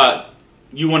 So,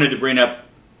 you wanted to bring up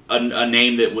a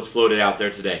name that was floated out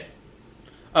there today.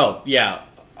 Oh, yeah.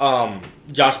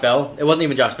 Josh Bell. It wasn't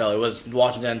even Josh Bell. It was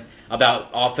Washington about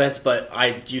offense, but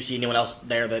do you see anyone else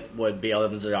there that would be other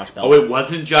than Josh Bell? Oh, it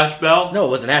wasn't Josh Bell? No, it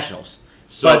was the Nationals.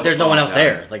 So, but there's no one else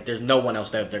there. Like, there's no one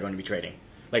else there that they're going to be trading.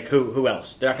 Like, who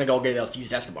else? They're not going to go get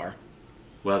Alcides Escobar.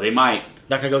 Well, they might.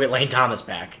 Not going to go get Lane Thomas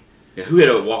back. Yeah, who had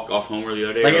a walk-off homer the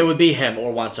other day? Like, it would be him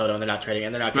or Juan Soto, and they're not trading,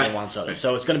 and they're not getting Juan Soto.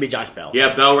 So it's going to be Josh Bell.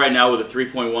 Yeah, Bell right now with a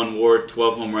 3.1 WAR,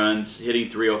 12 home runs, hitting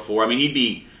 304. I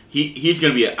mean, he's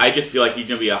going to be. I just feel like he's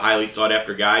going to be a highly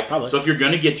sought-after guy. Probably. So if you're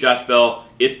going to get Josh Bell,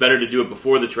 it's better to do it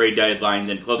before the trade deadline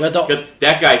than close. Because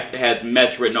that guy has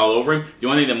Mets written all over him. The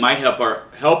only thing that might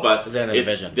help us is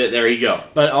division. There you go.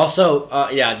 But also,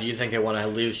 do you think they want to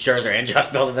lose Scherzer and Josh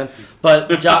Bell to them? But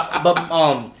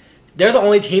they're the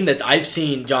only team that I've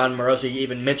seen John Morosi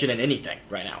even mention in anything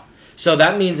right now. So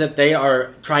that means that they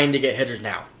are trying to get hitters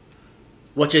now,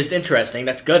 which is interesting.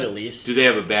 That's good, at least. Do they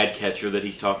have a bad catcher that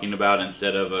he's talking about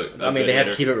instead of a they have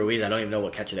to keep it Ruiz. I don't even know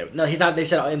what catcher they would. No, he's not. They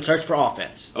said in search for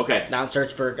offense. Okay. Not in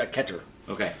search for a catcher.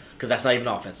 Okay. Because that's not even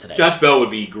offense today. Josh Bell would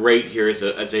be great here as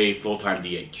a full-time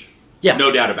DH. Yeah.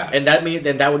 No doubt about it. And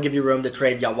that would give you room to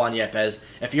trade Juan Yepez.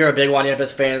 If you're a big Juan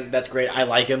Yepez fan, that's great. I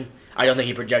like him. I don't think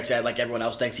he projects that like everyone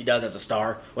else thinks he does as a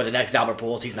star. Or the next Albert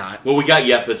Pujols, he's not. Well, we got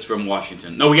Yepez from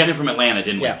Washington. No, we got him from Atlanta,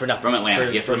 didn't we? Yeah, for nothing. From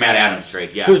Atlanta. For Matt Adams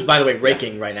trade, yeah. Who's, by the way,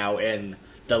 raking right now in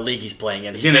the league he's playing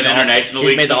in. He's in an international league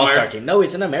He's made the somewhere? All-Star team. No,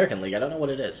 he's in the American League. I don't know what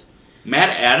it is. Matt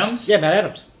Adams? Yeah, Matt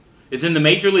Adams. Is in the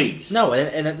major leagues. No,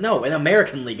 in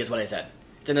American League is what I said.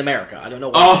 It's in America. I don't know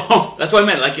what it is. That's what I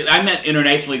meant. Like I meant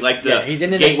internationally, like the he's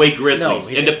in Gateway Grizzlies.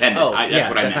 No, independent. That's what I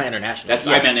meant. That's not international.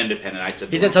 I meant independent. I said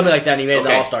he's in something like that, and he made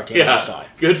the All-Star team. Yeah, I saw it.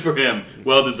 good for him.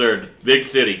 Well deserved. Big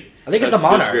city. I think it's the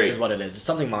Monarchs is what it is. It's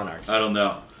something Monarchs. I don't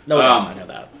know. No one else I know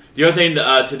that. The other thing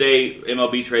today,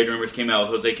 MLB trade rumors came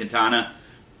out with Jose Quintana.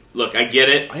 Look, I get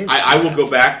it. I will go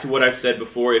back to what I've said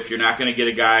before. If you're not going to get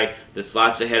a guy that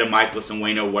slots ahead of Mikolas and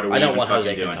Waino, what are we even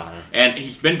fucking doing? And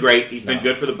he's been great. He's been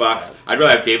good for the Bucks. I'd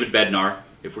rather have David Bednar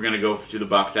if we're going to go to the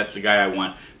Bucks. That's the guy I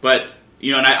want. But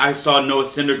and I saw Noah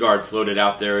Syndergaard floated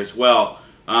out there as well.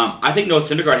 I think Noah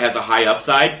Syndergaard has a high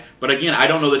upside, but again, I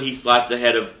don't know that he slots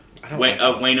ahead of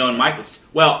Waino and Mikolas.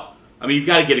 Well, I mean, you've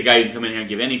got to get a guy who can come in here and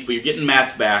give innings, but you're getting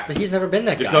Matt's back. But he's never been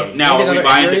that guy. Now, are we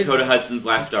buying Dakota Hudson's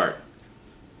last start?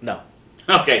 No.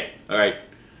 Okay. All right.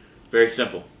 Very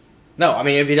simple. No, I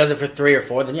mean, if he does it for 3 or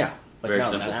 4, then yeah. But Very no,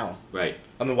 simple. not now. Right.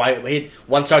 I mean,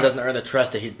 one star doesn't earn the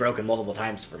trust that he's broken multiple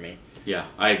times for me. Yeah,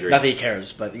 I agree. Not that he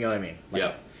cares, but you know what I mean.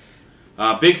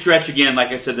 Yeah. Big stretch again. Like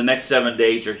I said, the next 7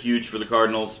 days are huge for the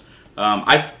Cardinals.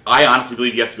 I honestly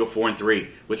believe you have to go 4-3,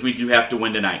 which means you have to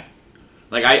win tonight.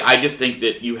 Like I just think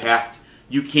that you have to.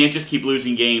 You can't just keep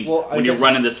losing games when you're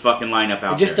running this fucking lineup out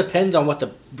there. It just depends on what the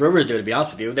Brewers do, to be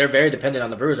honest with you. They're very dependent on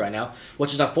the Brewers right now,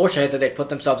 which is unfortunate that they put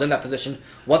themselves in that position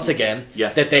once again,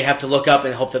 that they have to look up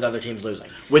and hope that the other team's losing.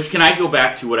 Which, can I go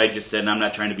back to what I just said, and I'm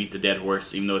not trying to beat the dead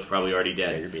horse, even though it's probably already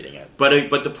dead. Yeah, you're beating it.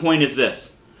 But the point is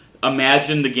this.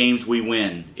 Imagine the games we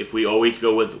win if we always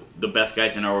go with the best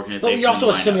guys in our organization. But you're also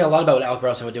assuming a lot about what Alec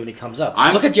Burleson would do when he comes up.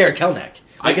 Look at Jared Kelenic.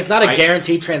 It's not a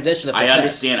guaranteed transition of success. I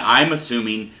understand. I'm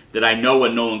assuming that I know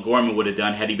what Nolan Gorman would have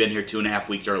done had he been here 2.5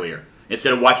 weeks earlier.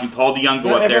 Instead of watching Paul DeYoung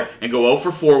go up there and go 0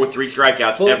 for 4 with 3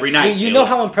 strikeouts every night. You know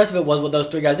how impressive it was what those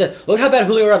 3 guys did. Look how bad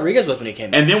Julio Rodriguez was when he came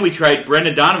in. And then we tried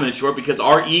Brendan Donovan in short because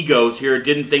our egos here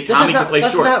didn't think Tommy could play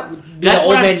short. That's not the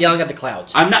old man yelling at the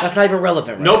clouds. That's not even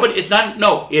relevant right but it's not.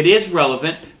 No, it is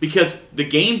relevant because the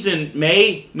games in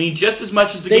May mean just as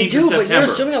much as the games in September. But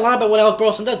you're assuming a lot about what Alec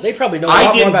Burleson does. They probably know a lot more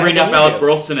about about I didn't bring up Alec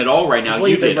Burleson at all right now.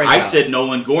 You did. I said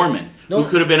Nolan Gorman, who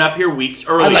could have been up here weeks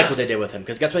earlier. I like what they did with him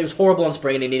because guess what? He was horrible in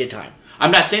spring and he needed time.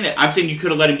 I'm not saying that. I'm saying you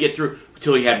could have let him get through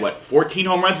until he had, 14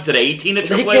 home runs instead of 18 at AAA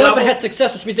level? He came up and had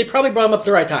success, which means they probably brought him up at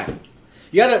the right time.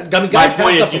 My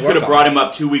point is you could have brought him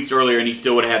up 2 weeks earlier and he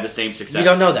still would have had the same success. You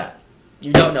don't know that.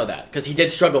 You don't know that because he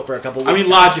did struggle for a couple weeks. I mean,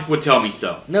 logic would tell me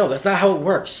so. No, that's not how it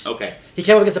works. Okay. He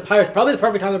came up against the Pirates. Probably the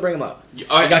perfect time to bring him up. He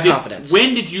got confidence.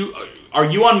 When did you... Are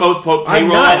you on Mo's payroll? I'm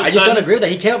not. I just don't agree with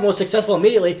that. He came up most successful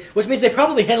immediately, which means they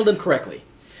probably handled him correctly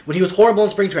when he was horrible in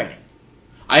spring training.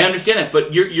 I understand that,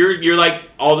 but you're like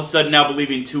all of a sudden now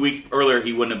believing 2 weeks earlier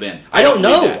he wouldn't have been. I don't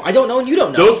know. I don't know, and you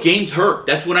don't know. Those games hurt.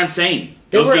 That's what I'm saying.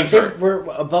 Those games hurt. They were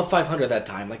above 500 at that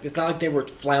time. Like it's not like they were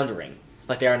floundering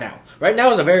like they are now. Right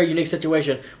now is a very unique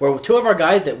situation where two of our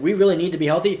guys that we really need to be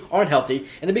healthy aren't healthy.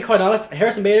 And to be quite honest,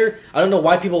 Harrison Bader, I don't know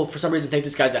why people for some reason think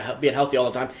this guy's being healthy all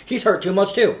the time. He's hurt too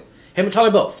much too. Him and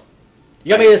Tyler both. You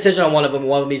got to make a decision on one of them.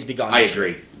 One of them needs to be gone. I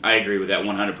agree. I agree with that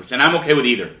 100%. I'm okay with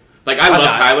either. Like I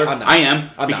love Tyler. I am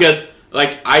because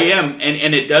like I am,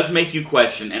 and it does make you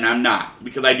question, and I'm not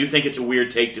because I do think it's a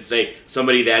weird take to say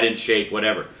somebody that in shape,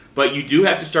 whatever. But you do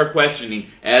have to start questioning,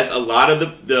 as a lot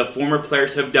of the former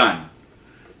players have done.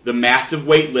 The massive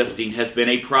weightlifting has been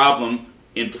a problem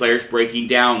in players breaking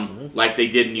down like they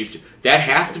didn't used to. That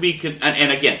has to be.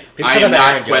 And again, I am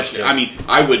not questioning. I mean,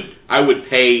 I would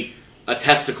pay a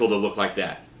testicle to look like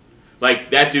that.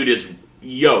 Like that dude is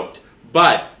yoked.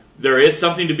 But there is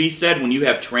something to be said when you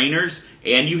have trainers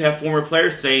and you have former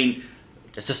players saying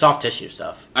it's the soft tissue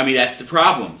stuff. I mean, that's the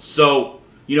problem. So.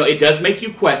 It does make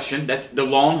you question. That's the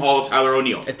long haul of Tyler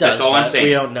O'Neill. It does. That's all I'm saying.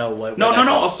 We don't know what. No.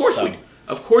 Of course we.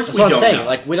 Of course that's we what don't I'm saying. know.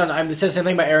 Like we don't. I'm saying the same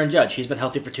thing about Aaron Judge. He's been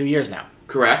healthy for 2 years now.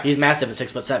 Correct. He's massive at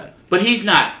 6'7". But he's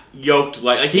not yoked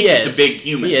like he's just a big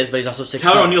human. He is, but he's also 6'7".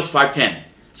 Tyler O'Neill's 5'10".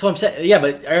 That's what I'm saying. Yeah,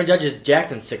 but Aaron Judge is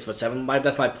jacked and 6'7".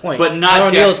 That's my point. But not Tyler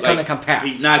O'Neill's jacked, kind of compact.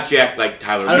 He's not jacked like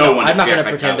Tyler. I don't know. One I'm not going to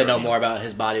pretend to know more about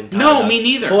his body than Tyler does. Me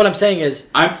neither. But what I'm saying is,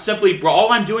 I'm simply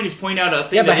all I'm doing is pointing out a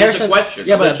thing that is a question.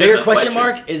 Yeah, but a bigger question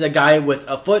mark is a guy with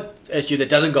a foot issue that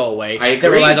doesn't go away.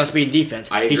 That relies on speed and defense.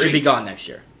 He should be gone next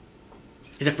year.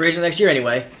 He's a free agent next year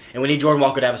anyway, and we need Jordan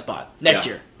Walker to have a spot next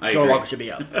year. Jordan Walker should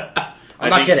be up. I'm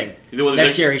not kidding.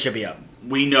 Next year he should be up.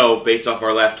 We know based off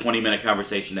our last 20-minute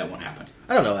conversation that won't happen.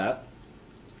 I don't know that.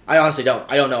 I honestly don't.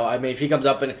 I don't know. I mean, if he comes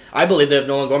up and I believe that if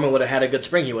Nolan Gorman would have had a good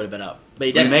spring, he would have been up, but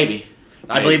he didn't. Maybe.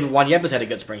 I believe if Juan Yepez had a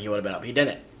good spring, he would have been up. He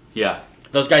didn't. Yeah.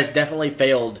 Those guys definitely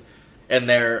failed in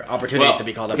their opportunities to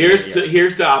be called up. Here's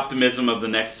the optimism of the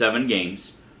next 7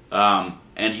 games, and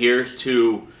here's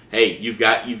to you've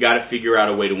got to figure out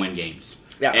a way to win games.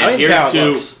 Yeah, and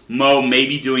here's to Mo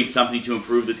maybe doing something to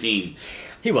improve the team.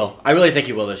 He will. I really think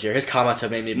he will this year. His comments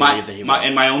have made me believe that he will.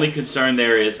 And my only concern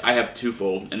there is I have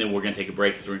twofold, and then we're going to take a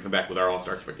break because we're going to come back with our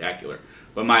All-Star Spectacular.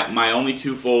 But my only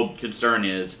twofold concern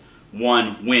is,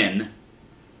 one, win,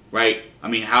 right? I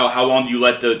mean, how long do you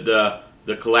let the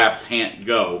collapse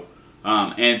go?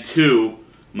 And two,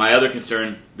 my other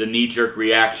concern, the knee-jerk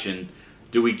reaction,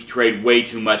 do we trade way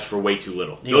too much for way too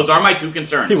little? Those are my two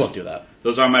concerns. He won't do that.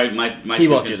 Those are my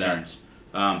two concerns.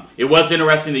 It was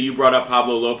interesting that you brought up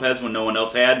Pablo Lopez when no one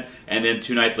else had, and then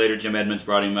 2 nights later Jim Edmonds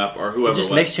brought him up, or whoever. It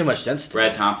just makes too much sense to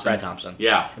Brad me. Thompson.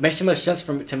 Yeah. It makes too much sense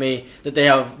to me that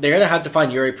they're going to have to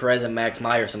find Yuri Perez and Max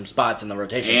Meyer some spots in the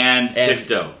rotation. And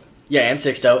Sixto. Yeah, and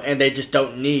Sixto, and they just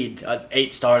don't need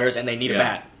 8 starters, and they need a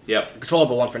bat. Yep. A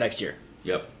controllable one for next year.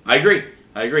 Yep. I agree.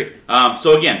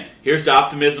 So again, here's the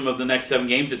optimism of the next 7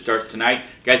 games. It starts tonight.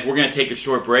 Guys, we're going to take a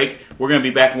short break. We're going to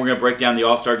be back and we're going to break down the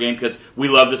All-Star game because we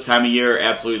love this time of year.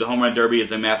 Absolutely. The Home Run Derby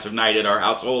is a massive night at our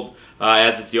household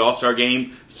as it's the All-Star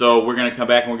game. So we're going to come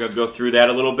back and we're going to go through that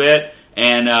a little bit.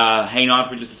 And hang on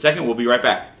for just a second. We'll be right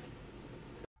back.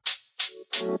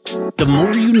 The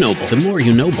more you know, the more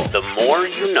you know. The more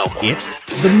you know. It's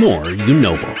the more you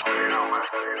know.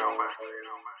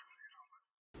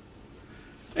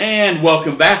 And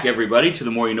welcome back, everybody, to the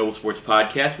More You Know Sports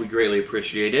Podcast. We greatly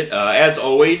appreciate it. As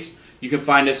always, you can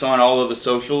find us on all of the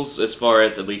socials, as far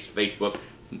as at least Facebook,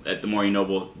 at the More You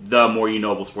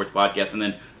Know Sports Podcast, and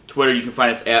then Twitter, you can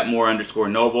find us at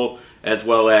 @more_noble, as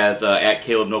well as at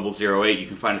CalebNoble08. You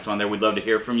can find us on there. We'd love to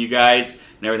hear from you guys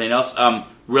and everything else.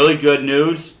 Really good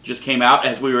news just came out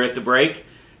as we were at the break.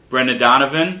 Brendan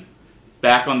Donovan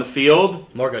back on the field.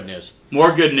 More good news.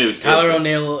 Tyler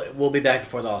O'Neill will be back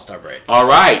before the All-Star break. All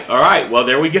right. Well,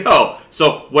 there we go.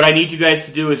 So what I need you guys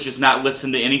to do is just not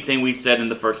listen to anything we said in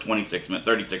the first 36 minutes.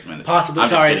 Possibly. I'm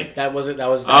sorry. Just kidding. That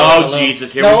was. Oh,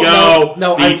 Jesus. Here we go.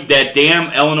 That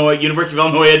damn University of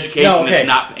Illinois education is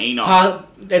not paying off.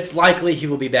 It's likely he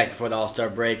will be back before the All-Star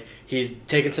break. He's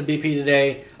taking some BP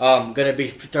today. Going to be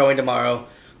throwing tomorrow.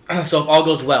 So if all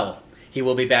goes well, he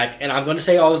will be back. And I'm going to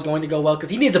say all is going to go well because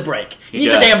he needs a break. He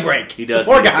needs a damn break. He does.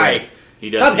 Poor guy.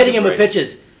 Stop hitting him with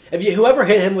pitches. Whoever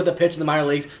hit him with a pitch in the minor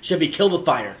leagues should be killed with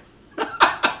fire.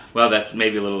 Well, that's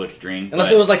maybe a little extreme.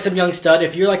 Unless it was like some young stud.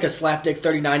 If you're like a slapdick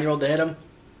 39-year-old to hit him,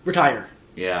 retire.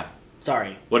 Yeah.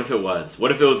 Sorry. What if it was?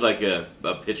 What if it was like a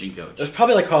pitching coach? It was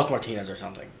probably like Carlos Martinez or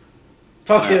something.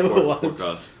 Probably who it was. Poor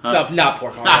Carlos. No, not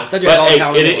poor Carlos. But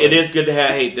hey, it is good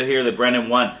to hear that Brendan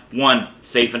one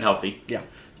safe and healthy. Yeah.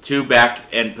 2 back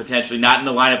and potentially not in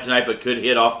the lineup tonight, but could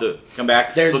hit off the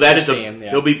comeback. So that is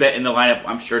he'll be in the lineup,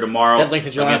 I'm sure, tomorrow. That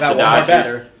lengthens your lineup against the out one more Dodgers.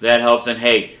 better. That helps. And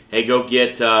hey, go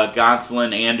get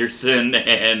Gonsolin, Anderson,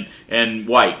 and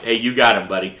White. Hey, you got him,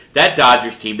 buddy. That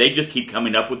Dodgers team, they just keep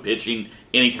coming up with pitching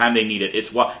anytime they need it.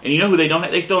 And you know who they don't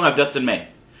have? They still don't have Dustin May.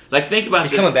 Like, think about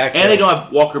He's coming back. And they don't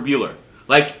have Walker Buehler.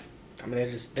 Like, I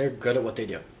mean, they're good at what they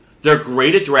do. They're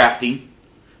great at drafting.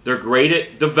 They're great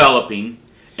at developing.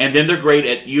 And then they're great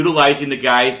at utilizing the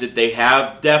guys that they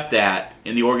have depth at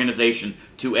in the organization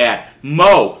to add.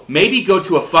 Mo, maybe go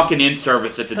to a fucking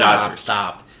in-service at the Dodgers.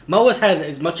 Stop. Mo has had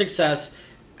as much success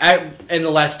in the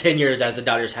last 10 years as the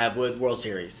Dodgers have with World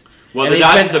Series. Well, the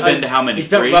Dodgers have been to how many? He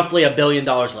spent 3? roughly $1 billion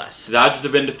less. The Dodgers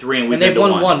have been to 3, and we've been they've to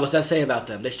won 1. 1. What's that say about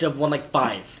them? They should have won like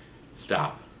 5.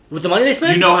 Stop. With the money they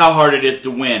spent? You know how hard it is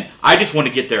to win. I just want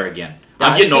to get there again.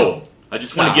 I'm getting old. I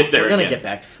just want to get there again. We're going to get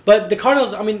back. But the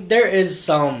Cardinals, I mean, there is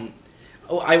some...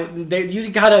 you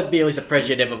gotta be at least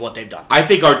appreciative of what they've done. I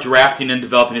think our drafting and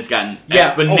developing has gotten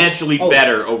exponentially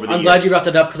better over the years. I'm glad you brought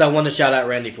that up because I want to shout out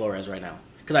Randy Flores right now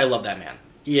because I love that man.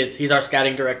 He's our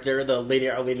scouting director, our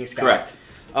leading scout.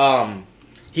 Correct.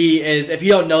 He is. If you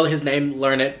don't know his name,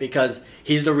 learn it because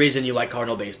he's the reason you like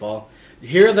Cardinal baseball.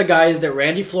 Here are the guys that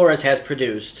Randy Flores has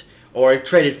produced or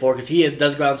traded for because he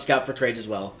does go out and scout for trades as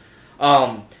well.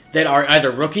 That are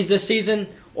either rookies this season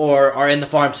or are in the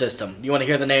farm system. You want to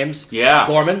hear the names? Yeah.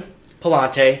 Gorman,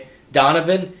 Palante,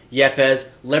 Donovan, Yepez,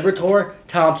 Liberatore,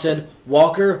 Thompson,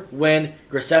 Walker, Wynn,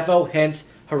 Graceffo, Hintz,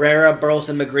 Herrera,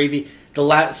 Burleson, McGreevy.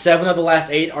 7 of the last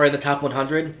 8 are in the top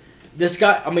 100. This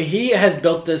guy, I mean, he has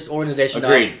built this organization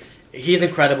Agreed. up. He's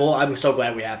incredible. I'm so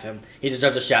glad we have him. He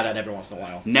deserves a shout out every once in a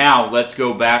while. Now, let's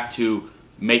go back to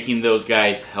making those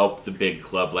guys help the big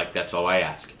club. Like, that's all I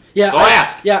ask. Yeah, that's all I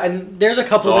ask. Yeah, and there's a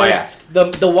couple there. I ask.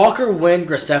 The Walker, Wynn,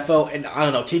 Graceffo, and I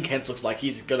don't know, Team Kent looks like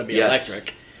he's going to be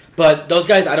electric. But those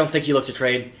guys, I don't think you look to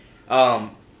trade. The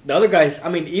other guys, I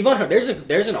mean,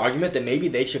 there's an argument that maybe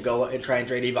they should go and try and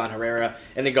trade Ivan Herrera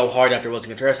and then go hard after Wilson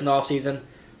Contreras in the offseason.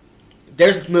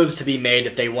 There's moves to be made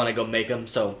if they want to go make them,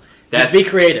 so just be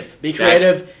creative. Be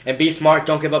creative and be smart.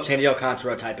 Don't give up Sandy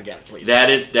Alcantara type again, please.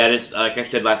 That is, like I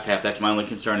said last half, that's my only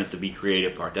concern is the be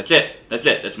creative part. That's it.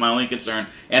 That's my only concern.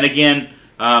 And again,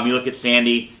 you look at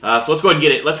Sandy. So let's go ahead and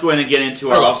get it. Let's go ahead and get into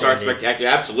our All-Star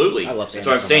Spectacular. Absolutely. I love Sandy.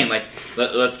 That's what I'm saying. Like,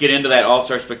 let's get into that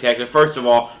All-Star Spectacular. First of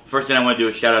all, first thing I want to do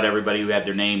is shout out everybody who had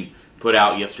their name put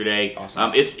out yesterday.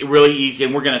 Awesome. It's really easy,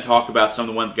 and we're going to talk about some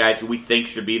of the guys who we think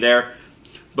should be there.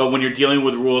 But when you're dealing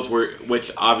with rules, which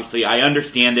obviously I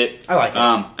understand it, I like it,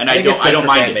 and I don't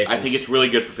mind it. Bases. I think it's really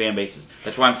good for fan bases.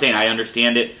 That's why I'm saying I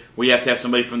understand it. We have to have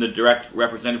somebody from the direct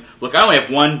representative. Look, I only have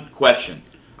one question.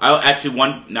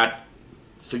 Not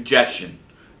suggestion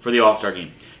for the All-Star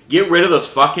game. Get rid of those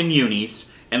fucking unis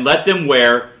and let them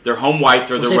wear their home whites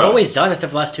or their they've robes. always done it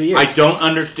except for the last 2 years. I don't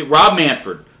understand. Rob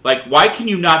Manfred. Like, why can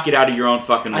you not get out of your own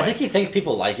fucking way? I think he thinks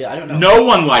people like it. I don't know. No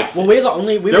one likes it. We're the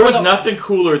only. There was nothing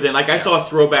cooler than, like, I saw a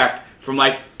throwback from,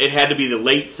 like, it had to be the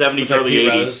late 70s, early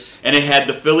 80s. And it had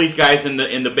the Phillies guys in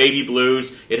the baby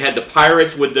blues. It had the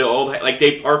Pirates with the old, like,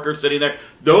 Dave Parker sitting there.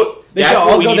 They should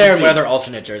all go there and wear their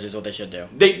alternate jerseys is what they should do.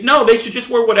 They should just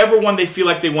wear whatever one they feel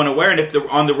like they want to wear. And if they're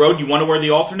on the road, you want to wear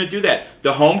the alternate, do that.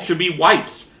 The home should be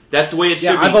whites. That's the way it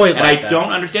should be. I've always liked that. And I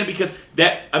don't understand because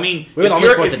that, I mean, if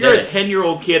you're a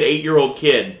 10-year-old kid, 8-year-old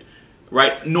kid,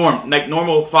 right,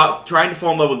 normal, trying to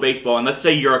fall in love with baseball, and let's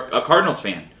say you're a Cardinals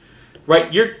fan,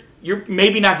 right, you're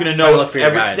maybe not going to know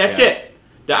guys, that's it.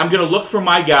 I'm going to look for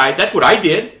my guys. That's what I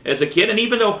did as a kid, and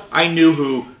even though I knew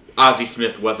who Ozzie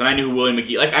Smith was, and I knew who Willie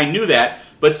McGee, like, I knew that,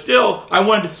 but still, I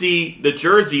wanted to see the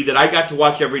jersey that I got to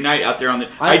watch every night out there on the.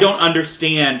 I don't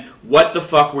understand what the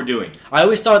fuck we're doing. I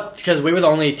always thought because we were the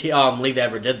only league that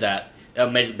ever did that.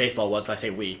 Baseball was, I say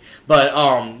we, but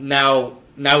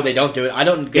now they don't do it. I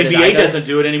don't get NBA it. doesn't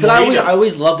do it anymore. I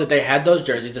always loved that they had those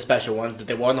jerseys, the special ones that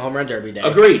they wore on the home run derby day.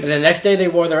 Agreed. And the next day they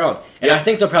wore their own, and I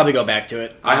think they'll probably go back to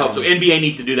it. I hope so. NBA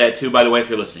needs to do that too. By the way, if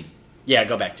you're listening. Yeah,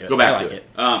 go back to it. Go back to it.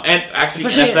 And actually,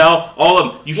 especially NFL, all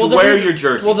of them. You should wear your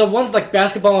jerseys. Well, the ones like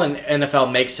basketball and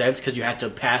NFL make sense because you have to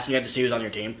pass and you have to see who's on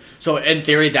your team. So in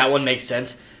theory, that one makes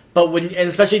sense. But and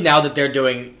especially now that they're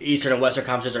doing Eastern and Western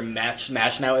conferences are matched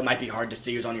now, it might be hard to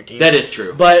see who's on your team. That is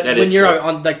true. But when you're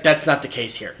on, like, that's not the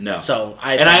case here. No. So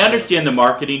I understand the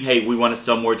marketing. Hey, we want to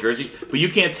sell more jerseys, but you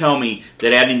can't tell me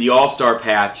that adding the All-Star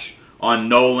patch on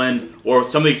Nolan or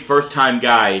some of these first-time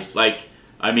guys, like,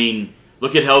 I mean,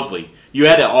 look at Helsley. You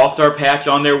had an All-Star patch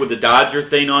on there with the Dodger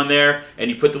thing on there, and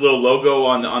you put the little logo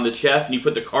on the chest, and you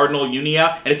put the Cardinal uni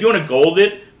out. And if you want to gold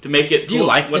it to make it Do you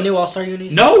like the new All-Star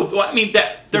unis? No. Well, I mean,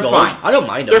 they're fine. I don't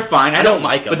mind them. They're fine. I don't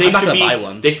like them. But I'm not going to buy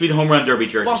one. They should be the home run derby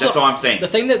jerseys. Well, That's all I'm saying. The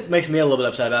thing that makes me a little bit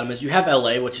upset about them is you have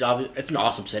LA, which is obviously it's an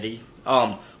awesome city.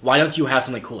 Why don't you have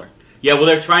something cooler? Yeah, well,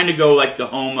 they're trying to go like the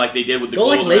home, like they did with the go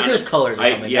gold like Lakers colors or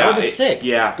something. Yeah, that would be sick.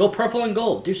 Yeah, go purple and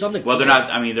gold. Do something. Well, cool. they're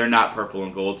not. I mean, they're not purple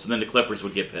and gold. So then the Clippers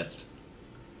would get pissed.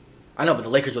 I know, but the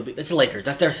Lakers would be. It's the Lakers.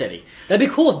 That's their city. That'd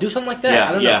be cool. Do something like that. Yeah,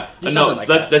 I don't know. Do something like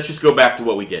that. Let's just go back to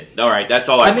what we did. All right, that's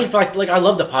all. I mean, like I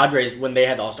love the Padres when they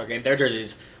had the All-Star game. Their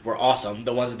jerseys were awesome.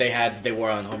 The ones that they had, they wore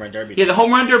on Home Run Derby. Yeah, the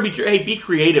Home Run Derby. Hey, be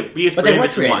creative. Be as but creative they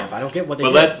as you weren't want. creative. I don't get what they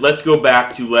did. But let's go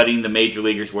back to letting the major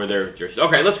leaguers wear their jerseys.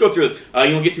 Okay, let's go through this. You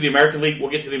want to get to the American League?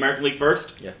 We'll get to the American League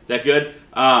first. Yeah. Is that good?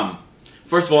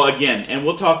 First of all, again, and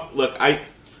we'll talk. Look, I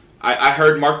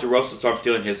heard Mark DeRosa, so I'm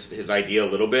stealing his idea a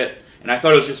little bit, and I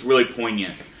thought it was just really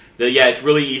poignant. That it's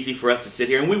really easy for us to sit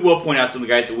here, and we will point out some of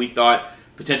the guys that we thought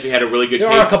potentially had a really good case.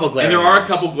 There are a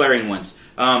couple glaring ones.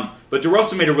 But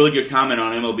DeRosa made a really good comment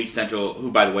on MLB Central,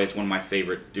 who, by the way, is one of my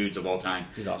favorite dudes of all time.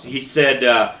 He's awesome. He said,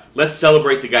 let's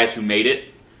celebrate the guys who made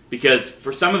it, because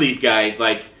for some of these guys,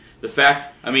 like the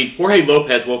fact, I mean, Jorge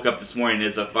Lopez woke up this morning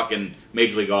as a fucking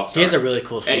Major League All-Star. He has a really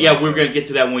cool story. Yeah, we're going to get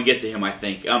to that when we get to him, I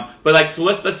think. So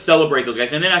let's celebrate those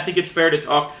guys. And then I think it's fair to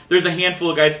talk. There's a handful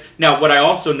of guys. Now, what I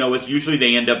also know is usually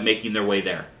they end up making their way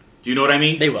there. Do you know what I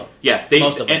mean? They will. Yeah.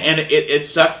 Most of them. And it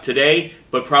sucks today,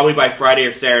 but probably by Friday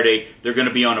or Saturday, they're going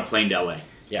to be on a plane to LA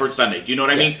for Sunday. Do you know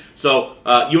what I mean? So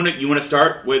you want to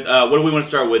start with, what do we want to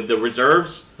start with? The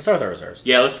reserves? Let's start with our reserves.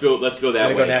 Yeah, let's go that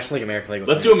way. Go National League, American League.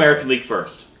 Let's do American League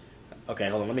first. Okay,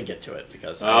 hold on. Let me get to it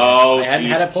because I hadn't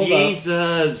had it pulled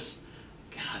Jesus.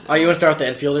 up. Oh, you want to start with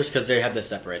the infielders because they have this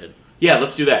separated? Yeah,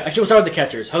 let's do that. Actually, we'll start with the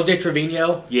catchers. Jose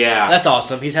Trevino. Yeah, that's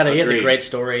awesome. He has a great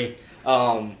story.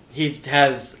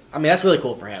 That's really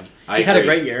cool for him. He's had a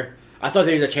great year. I thought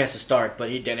there was a chance to start, but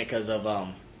he didn't because of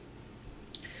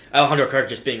Alejandro Kirk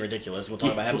just being ridiculous. We'll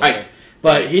talk about him later.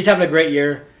 But he's having a great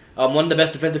year. One of the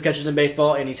best defensive catchers in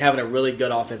baseball, and he's having a really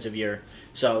good offensive year.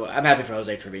 So I'm happy for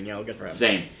Jose Trevino. Good for him.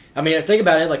 Same. I mean, think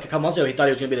about it. Like a couple months ago, he thought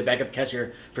he was going to be the backup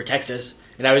catcher for Texas,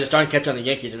 and now he's starting to catch on the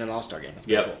Yankees in an All-Star game.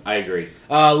 Yep, cool. I agree.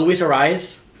 Luis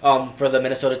Ariz for the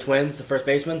Minnesota Twins, the first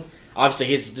baseman. Obviously,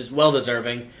 he's well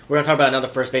deserving. We're going to talk about another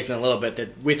first baseman in a little bit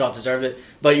that we thought deserved it,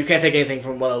 but you can't take anything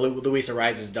from what Luis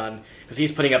Ariz has done because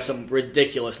he's putting up some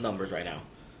ridiculous numbers right now.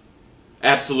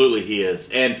 Absolutely, he is,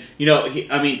 and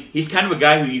he's kind of a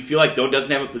guy who you feel like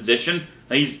doesn't have a position.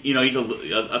 He's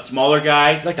a smaller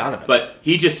guy. He's like Donovan, but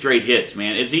he just straight hits,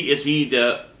 man. Is he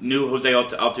the new Jose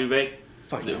Altuve?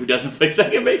 Fuck no. Who doesn't play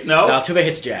second base? No, Altuve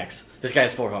hits jacks. This guy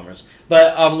has 4 homers.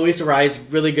 But Luis Ariz,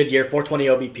 really good year, 420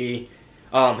 OBP.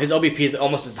 His OBP is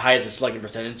almost as high as his slugging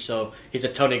percentage, so he's a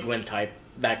Tony Gwynn type,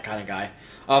 that kind of guy.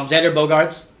 Xander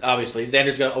Bogaerts, obviously.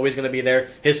 Xander's always going to be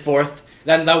there. His 4th.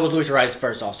 Then that was Luis Ariz's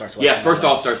first All-Star selection. Yeah, first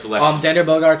All-Star selection. Xander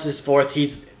Bogaerts is 4th.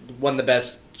 He's one of the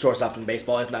best shortstops in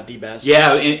baseball, if not the best.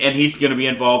 Yeah, and he's going to be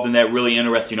involved in that really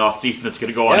interesting offseason that's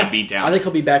going to go on in B-Town. I think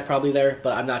he'll be back probably there,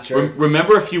 but I'm not sure.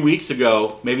 Remember a few weeks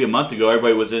ago, maybe a month ago,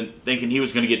 everybody was thinking he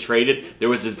was going to get traded. There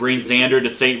was this Breen Xander to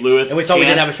St. Louis. And we thought we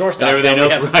didn't have a shortstop. And everything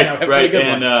else, right.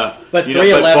 And, but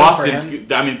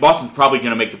Boston's Boston's probably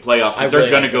going to make the playoffs because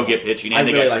they're going to go get pitching, and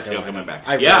they got Chris coming back.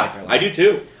 I do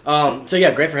too. So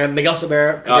yeah, great for him. Miguel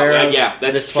Cabrera.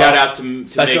 That's shout out to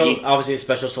Miggy. Obviously a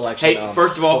special selection. Hey,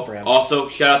 first of all, also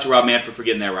shout out to Rob Manfred for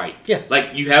getting that right. Yeah,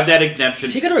 like you have that exemption.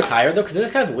 Is he going to retire though? Because then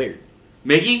it's kind of weird.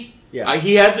 Miggy? Yeah,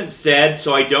 he hasn't said,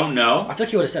 so I don't know. I feel like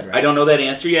he would have said right. I don't know that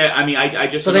answer yet. I mean, I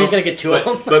just. So then he's going to get 2 of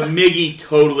them. But Miggy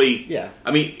totally. Yeah.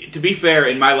 I mean, to be fair,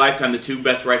 in my lifetime, the 2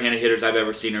 best right-handed hitters I've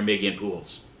ever seen are Miggy and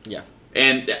Pujols. Yeah.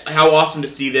 And how awesome to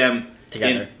see them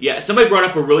together. Somebody brought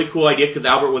up a really cool idea because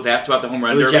Albert was asked about the home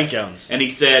run derby. Jeff Jones. And he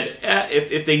said,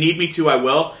 if they need me to, I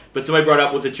will. But somebody brought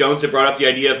up, was it Jones that brought up the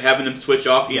idea of having them switch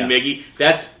off and Miggy?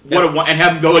 And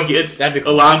have them go against cool.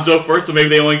 Alonso first, so maybe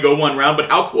they only go 1 round. But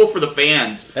how cool for the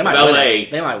fans of LA.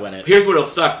 They might win it. Here's what'll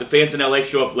suck. The fans in LA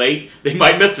show up late. They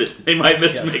might miss it. They might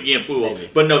miss Miggy and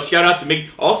Pujols. But no, shout out to Miggy.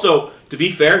 Also, to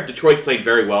be fair, Detroit's playing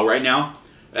very well right now.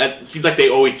 It seems like they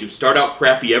always do. Start out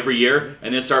crappy every year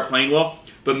and then start playing well.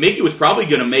 But Miggy was probably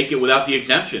going to make it without the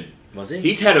exemption. Was he?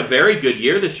 He's had a very good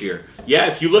year this year. Yeah,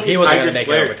 if you look at Tigers players... He wasn't going to make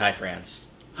it over Ty France.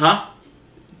 Huh?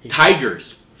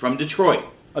 Tigers from Detroit.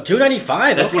 Oh,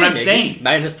 295. That's what I'm saying.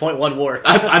 Minus 0.1 WAR.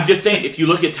 I'm just saying, if you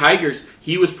look at Tigers,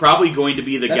 he was probably going to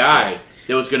be the guy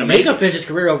that was going to make it. He's going to finish his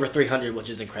career over 300, which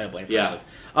is incredibly impressive.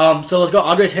 Yeah. So let's go.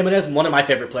 Andres Gimenez, one of my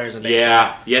favorite players in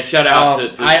baseball. Yeah. Shout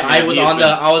out to I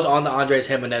was on the Andres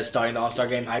Gimenez starting the All-Star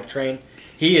game hype train.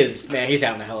 he's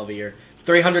having a hell of a year.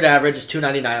 300 average is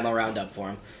 299. I'm gonna round up for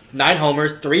him. 9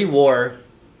 homers, 3 WAR,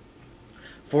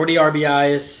 40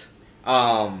 RBIs.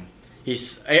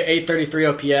 He's 833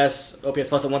 OPS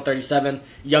plus at 137.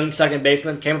 Young second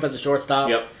baseman, came up as a shortstop.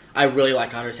 Yep. I really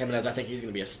like Andres Gimenez. I think he's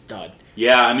going to be a stud.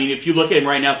 Yeah, I mean, if you look at him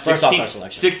right now, First All-Star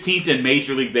selection. 16th in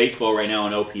Major League Baseball right now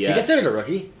in OPS. Is he considered a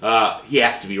rookie? He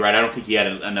has to be, right? I don't think he had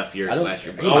enough years last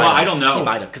year. I don't know. He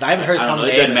might have, because I haven't heard his name.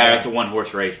 It doesn't matter. It's a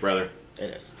one-horse race, brother.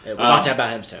 It is. We'll talk about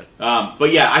him soon.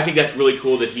 But yeah, I think that's really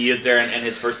cool that he is there and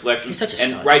his first selection. He's such a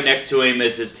stud. And right next to him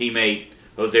is his teammate,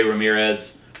 Jose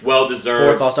Ramirez.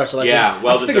 Well-deserved. 4th All-Star selection. Yeah,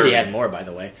 well-deserved. I figured he had more, by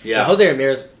the way. Yeah. But Jose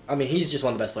Ramirez, I mean, he's just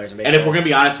one of the best players in baseball. And if we're going to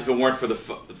be honest, if it weren't for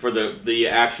the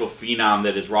actual phenom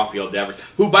that is Rafael Devers,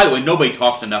 who, by the way, nobody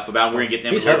talks enough about, we're going to get to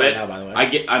him he's a little hurt bit. right now, by the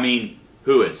way. I mean,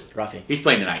 who is? Rafi. He's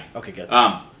playing tonight. Okay, good.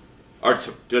 Or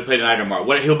do they play tonight or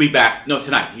tomorrow? He'll be back. No,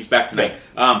 tonight. He's back tonight.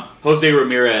 Jose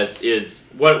Ramirez is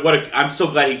I'm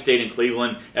so glad he stayed in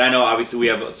Cleveland, and I know obviously we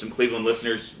have some Cleveland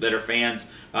listeners that are fans.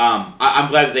 I'm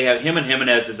glad that they have him and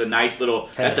Jimenez is a nice little.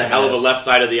 That's a hell of a left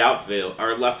side of the outfield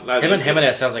or left side. Him and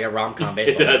Jimenez sounds like a rom-com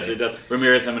baseball. It does.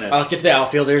 Ramirez, Jimenez. Let's get to the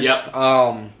outfielders. Yep.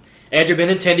 Andrew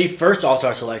Benintendi, first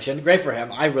All-Star selection. Great for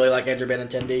him. I really like Andrew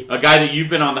Benintendi. A guy that you've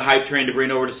been on the hype train to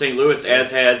bring over to St. Louis,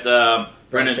 as has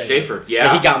Brendan Schaefer.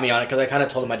 Yeah, he got me on it because I kind of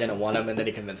told him I didn't want him, and then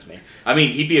he convinced me. I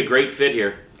mean, he'd be a great fit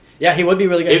here. Yeah, he would be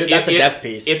really good. That's a depth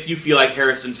piece. If you feel like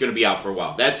Harrison's going to be out for a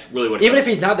while, that's really what. Even if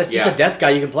he's not, that's just a depth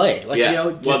guy you can play. Like,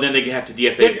 well, then they have to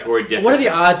DFA Corey Dickerson. What are the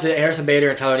odds that Harrison Bader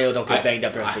and Tyler O'Neill don't get banged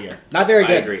up the rest of the year? Not very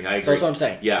good. I agree. So that's what I'm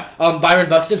saying. Yeah. Byron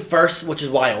Buxton first, which is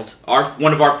wild.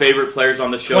 One of our favorite players on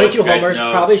the show. 22 homers,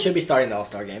 probably should be starting the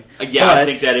All-Star game. Yeah, I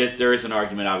think there is an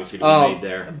argument obviously to be made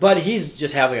there. But he's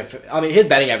just having his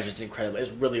batting average is incredible. It's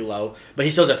really low, but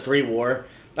he still has a 3 WAR.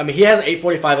 I mean, he has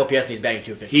 845 OPS and he's batting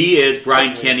 250. He is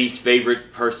Brian Kenny's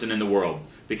favorite person in the world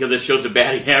because it shows a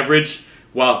batting average.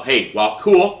 While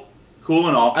cool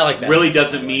and all, I like that. Really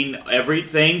doesn't mean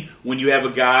everything when you have a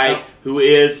guy who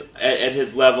is at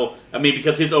his level. I mean,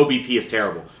 because his OBP is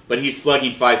terrible, but he's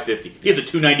slugging 550. He has a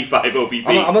 295 OBP.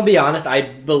 I'm gonna be honest. I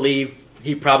believe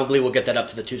he probably will get that up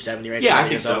to the 270 range. Yeah, I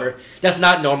think so. Over. That's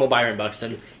not normal Byron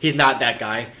Buxton. He's not that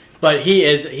guy. But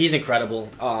he's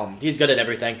incredible. He's good at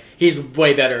everything. He's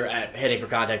way better at hitting for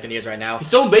contact than he is right now. His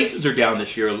stolen bases are down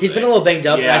this year. He's been a little banged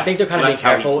up, and I think they're kind of being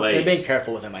careful. They're being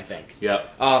careful with him, I think.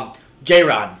 Yep.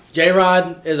 J-Rod.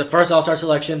 J-Rod is a first All-Star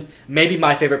selection. Maybe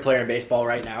my favorite player in baseball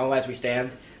right now as we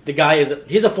stand. The guy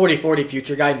he's a 40-40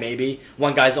 future guy, maybe.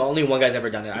 Only one guy's ever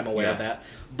done it. I'm aware of that.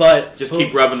 But just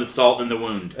keep rubbing the salt in the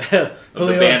wound of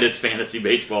the Bandits fantasy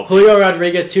baseball. Julio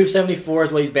Rodriguez, 274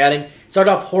 is what he's batting.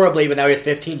 Started off horribly, but now he has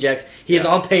 15 jacks. He is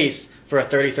on pace for a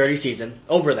 30-30 season.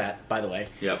 Over that, by the way.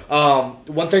 Yep.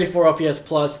 134 OPS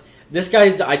plus.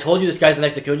 I told you this guy's the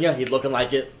next Acuna. He's looking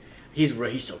like it. He's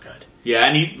so good. Yeah,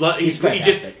 and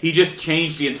he just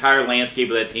changed the entire landscape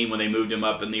of that team when they moved him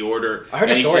up in the order. I heard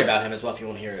a story about him as well if you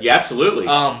want to hear it. Yeah, absolutely.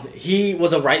 He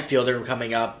was a right fielder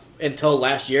coming up until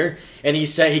last year, and he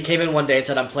came in one day and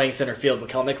said, "I'm playing center field."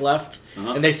 McKelnick left,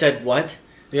 and they said, "What?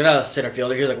 You're not a center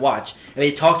fielder." He was like, "Watch." And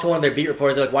he talked to one of their beat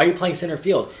reporters. They're like, "Why are you playing center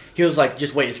field?" He was like,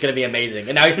 "Just wait, it's going to be amazing."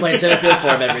 And now he's playing center field for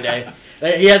him every day.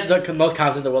 He has the most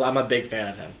confidence in the world. I'm a big fan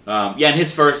of him. And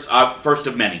his first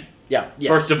of many. Yeah.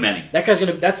 First of many. That guy's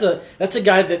gonna. That's a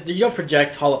guy that you don't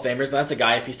project Hall of Famers, but that's a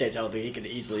guy. If he stays healthy, he could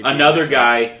easily. Another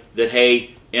guy that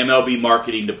MLB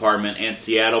marketing department and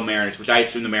Seattle Mariners, which I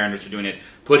assume the Mariners are doing it,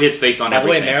 put his face on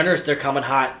everything. By the way, Mariners, they're coming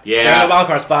hot. Yeah, they're in the wild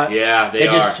card spot. Yeah, they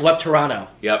are. Just swept Toronto.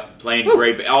 Yep, playing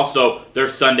great. Also, their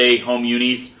Sunday home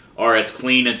unis are as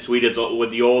clean and sweet as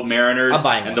with the old Mariners. I'm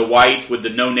buying and one. The whites with the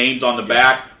no names on the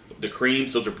back. The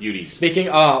creams, those are beauties. Speaking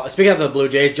of the Blue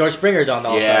Jays, George Springer's on the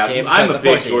All-Star team. I'm a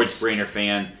big George Springer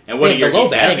fan. And what the low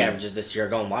batting averages this year are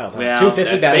going wild. Well,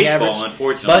 250 batting average,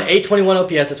 unfortunately. But 821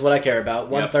 OPS, that's what I care about.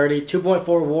 130,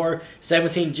 2.4 WAR,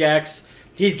 17 jacks.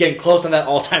 He's getting close on that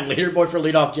all-time leaderboard for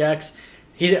leadoff jacks.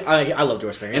 I love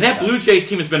George Springer. And that Blue Jays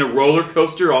team has been a roller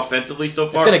coaster offensively so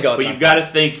far. It's going to go. But you've got to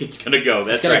think it's going to go.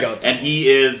 That's right. And he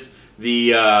is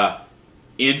the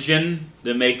engine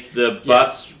that makes the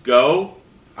bus go.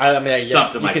 I mean,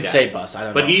 something like that. You could say bus. I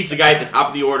don't know. But he's the guy at the top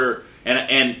of the order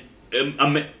and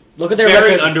look at their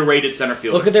very record, underrated center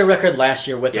fielder. Look at their record last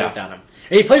year with and without him.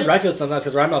 And he plays right field sometimes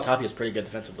because Ryan Maltopia is pretty good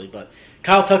defensively. But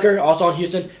Kyle Tucker, also on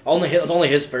Houston, only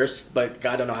his first, but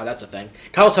I don't know how that's a thing.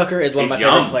 Kyle Tucker is one of my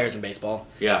favorite players in baseball.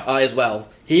 As well.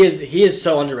 He is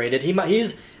so underrated.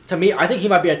 He's to me, I think he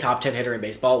might be a top 10 hitter in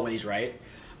baseball when he's right.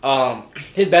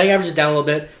 His batting average is down a little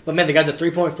bit, but man, the guy's a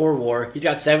 3.4 WAR. He's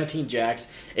got 17 jacks,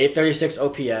 836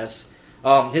 OPS.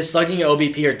 His slugging and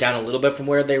OBP are down a little bit from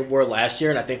where they were last year,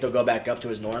 and I think they'll go back up to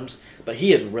his norms. But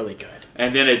he is really good.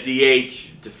 And then at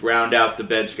DH, to round out the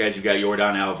bench guys, you got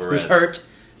Yordan Alvarez. Who's hurt,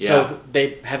 Yeah. so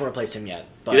they haven't replaced him yet.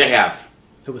 But They have.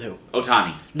 Who with who?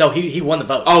 Otani. No, he won the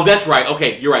vote. Oh, that's right.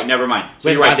 Okay, you're right. Never mind. So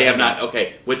Wait, you're right. not They have yet. not.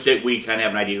 Okay, which we kind of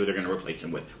have an idea who they're going to replace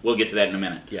him with. We'll get to that in a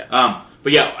minute. Yeah.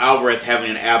 But yeah, Alvarez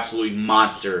having an absolutely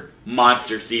monster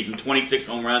season. 26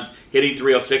 home runs, hitting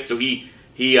 306. So he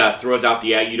throws out the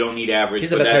you don't need average. He's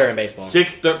the best hitter in baseball.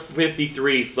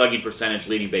 653 slugging percentage,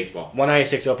 leading baseball.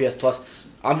 196 OPS plus.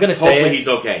 I'm gonna say Hopefully he's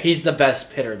okay. He's the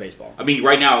best hitter in baseball. I mean,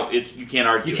 right now you can't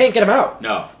argue. You can't get him out.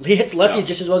 No. He hits lefties No.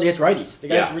 just as well as he hits righties. The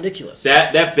guy's Yeah. ridiculous.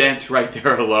 That bench right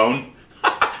there alone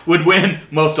would win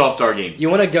most All-Star games.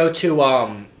 You want to go to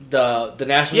the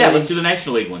National Yeah, League let's do the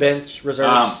National League ones. bench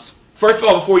reserves? First of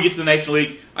all, before we get to the National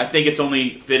League, I think it's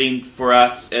only fitting for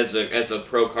us as a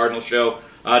pro Cardinal show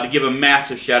to give a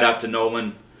massive shout out to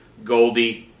Nolan,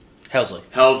 Goldie, Helsley.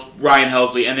 Ryan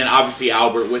Helsley, and then obviously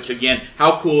Albert. Which again,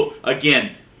 how cool!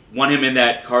 Again, want him in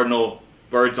that Cardinal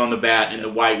birds on the bat and the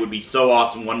white would be so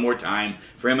awesome one more time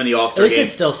for him in the All-Star At least game. it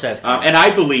still says. And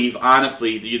I believe,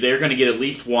 honestly, they're going to get at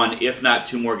least one, if not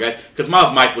two more guys, because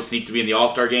Miles Mikolas needs to be in the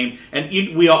All-Star game. And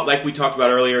we all, like we talked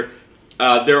about earlier,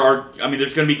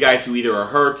 there's going to be guys who either are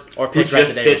hurt Or who pitched right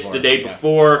just pitched the day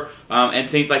before, and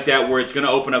things like that, where it's going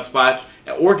to open up spots,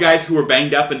 or guys who are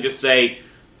banged up and just say,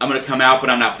 I'm going to come out,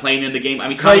 but I'm not playing in the game. I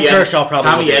mean, Clayton Kershaw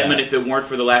probably Tommy will do Edman, that. if it weren't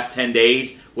for the last 10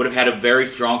 days, would have had a very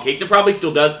strong case. And probably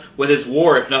still does with his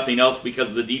WAR, if nothing else,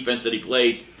 because of the defense that he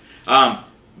plays.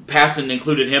 Passon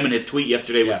included him in his tweet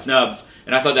yesterday with snubs,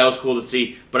 and I thought that was cool to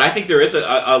see. But I think there is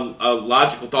a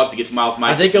logical thought to get Miles Mikolas.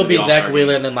 I think it'll into be the Zach All-Star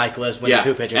Wheeler game. and then Mikolas when Yeah,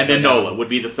 the two pitchers. and then go down. Nola would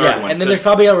be the third one. And then there's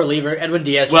probably a reliever. Edwin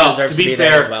Diaz deserves to be be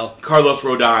there fair, as well. Carlos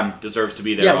Rodon deserves to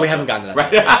be there. Yeah, also. we haven't gotten to that.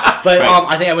 Right. But Right.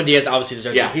 I think Edwin Diaz obviously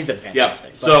deserves Yeah. it. He's been Yeah.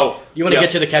 fantastic. But So you want to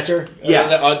get to the catcher?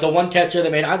 Yeah. The one catcher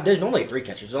that made. There's only 3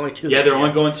 catchers. There's only 2. Yeah, they're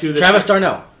only going 2 this Travis year.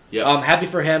 Darno. Yeah. I'm happy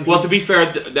for him. Well, to be fair,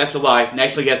 that's a lie.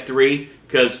 Actually, he has 3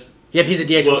 because. Yep, he's a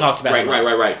DH. We'll talk about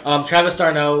Right. Travis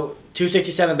Darno,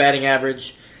 267 batting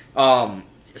average,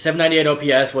 798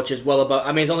 OPS, which is well above.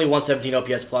 I mean, it's only 117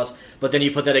 OPS plus, but then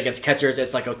you put that against catchers,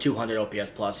 it's like a 200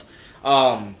 OPS plus.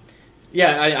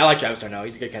 Yeah, I like Travis Darno.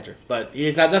 He's a good catcher, but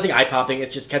he's nothing eye popping.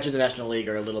 It's just catchers in the National League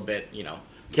are a little bit,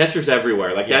 Catchers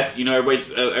everywhere. That's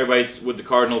everybody's with the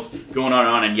Cardinals going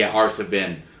on, and ours have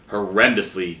been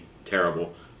horrendously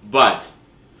terrible. But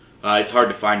it's hard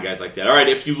to find guys like that. All right,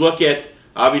 if you look at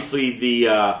obviously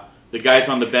the guys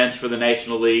on the bench for the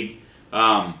National League.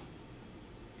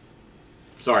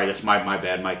 Sorry, that's my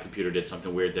bad. My computer did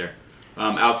something weird there.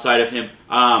 Outside of him,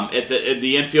 at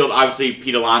the infield, obviously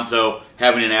Pete Alonso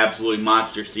having an absolutely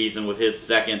monster season with his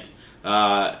second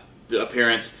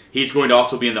appearance. He's going to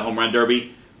also be in the Home Run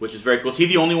Derby, which is very cool. Is he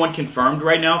the only one confirmed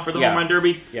right now for the Home Run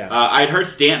Derby? Yeah. I had heard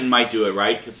Stanton might do it,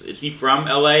 right? Because is he from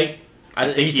L.A.?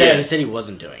 He said he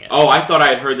wasn't doing it. Oh, I thought I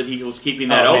had heard that he was keeping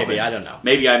that open. Maybe, I don't know.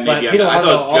 Maybe Pete I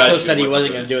Alonso thought also said he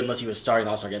wasn't going to do it unless he was starting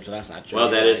the All-Star game, so that's not true. Well,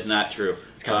 that is not true.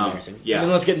 It's kind of embarrassing. Yeah. And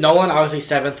then let's get Nolan, obviously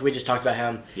 7th. We just talked about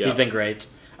him. Yeah. He's been great.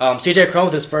 CJ Cron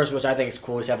with his first, which I think is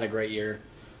cool. He's having a great year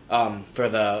for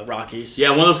the Rockies.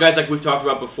 Yeah, one of those guys like we've talked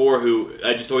about before who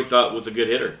I just always thought was a good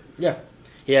hitter. Yeah.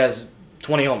 He has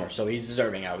 20 homers, so he's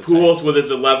deserving, I would say. Pujols with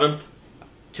his 11th.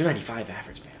 295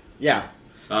 average, man. Yeah.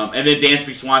 And then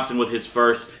Dansby Swanson with his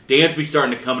first. Dansby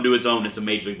starting to come into his own as a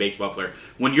Major League Baseball player.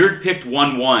 When you're picked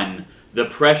 1-1, the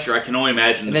pressure, I can only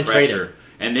imagine And the then pressure. traded.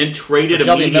 And then traded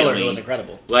Shelby immediately. Miller, who was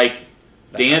incredible. Like,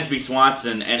 Dansby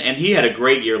Swanson, and he had a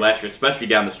great year last year, especially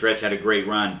down the stretch, had a great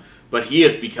run. But he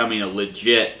is becoming a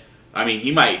legit... I mean,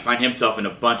 he might find himself in a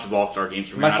bunch of All-Star games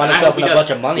from He might now on. find And I himself hope in a bunch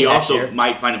of money He next also year.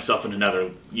 might find himself in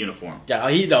another uniform. Yeah,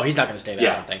 he's not going to stay there,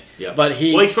 I don't think. Yeah. But well,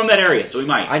 he's from that area, so he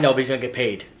might. I know, but he's going to get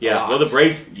paid. Yeah, a lot. well, the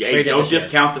Braves, Freddie don't this year.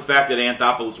 discount the fact that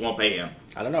Anthopoulos won't pay him.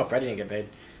 I don't know. Freddie didn't get paid.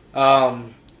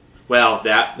 Well,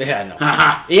 that... Yeah,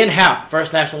 no. Ian Happ,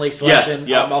 first National League selection, Yes,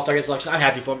 yep. All-Star game selection. I'm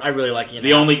happy for him. I really like Ian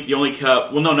The Happ. only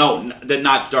Cub... Well, no, that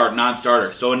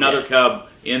non-starter. So another Cub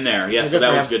in there. Yeah, so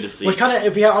that was good to see. Which kind of,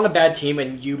 if you're on a bad team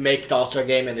and you make the All-Star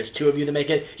game and there's 2 of you to make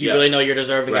it, you really know you're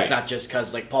deserving. Right. It's not just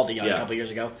because, like, Paul DeYoung a couple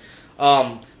years ago.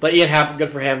 But Ian Happ, good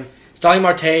for him. Starling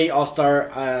Marte,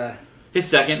 All-Star... His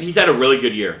second. He's had a really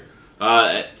good year.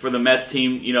 For the Mets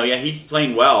team, he's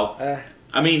playing well.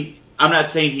 I mean, I'm not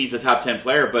saying he's a top 10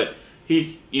 player, but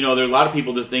he's, there are a lot of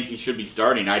people that think he should be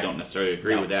starting. I don't necessarily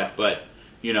agree with that, but,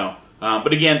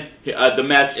 but again, the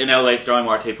Mets in LA, Starling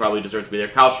Marte probably deserves to be there.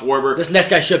 Kyle Schwarber. This next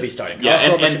guy should be starting. Kyle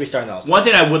Schwarber should be starting the All-Star. One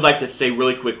thing I would like to say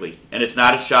really quickly, and it's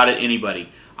not a shot at anybody,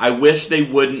 I wish they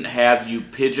wouldn't have you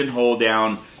pigeonhole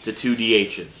down to 2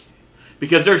 DHs.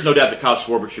 Because there's no doubt that Kyle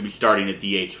Schwarber should be starting at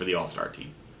DH for the All-Star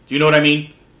team. Do you know what I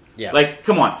mean? Yeah. Like,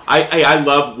 come on. I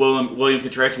love William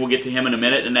Contreras. We'll get to him in a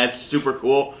minute, and that's super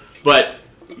cool. But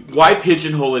why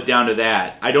pigeonhole it down to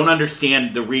that? I don't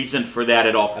understand the reason for that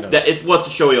at all. It's what's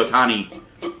the Shohei Ohtani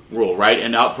rule, right?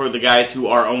 And out for the guys who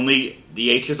are only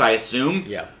DHs, I assume.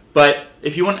 Yeah. But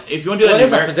if you want to do that, it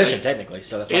is a position technically,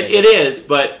 so that's why it is.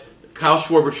 But Kyle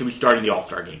Schwarber should be starting the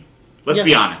All-Star game. Let's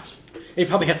be honest. He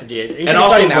probably has some DH. And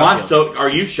also, Juan Soto. Are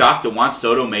you shocked that Juan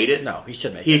Soto made it? No, he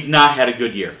should make it. He's not had a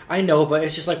good year. I know, but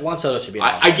it's just like Juan Soto should be.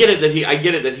 I get it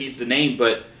that he's the name,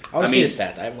 but I want to see his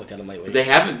stats. I haven't looked at them lately. They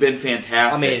haven't been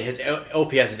fantastic. I mean, his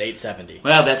OPS is 870.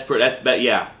 Well, that's pretty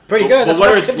good. But what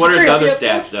are his other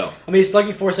stats though? I mean, he's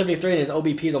slugging 473 and his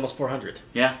OBP is almost 400.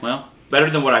 Yeah, well, better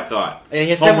than what I thought. And he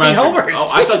has 17 homers.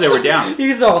 I thought they were down.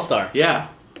 He's an all-star. Yeah.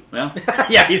 Well,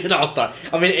 yeah, he's an all-star.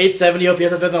 I mean, 870 OPS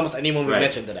is better than almost anyone we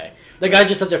mentioned today. The guy's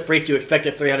just such a freak. You expect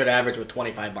a 300 average with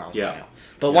 25 bombs right now.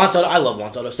 But Juan Soto, I love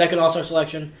Juan Soto. Second all-star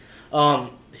selection.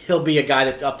 He'll be a guy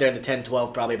that's up there in the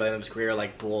 10-12 probably by the end of his career,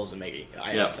 like Pujols and Miggy,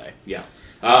 I would say. Yeah.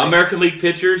 American League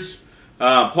pitchers.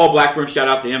 Paul Blackburn, shout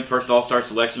out to him, first all-star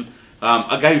selection.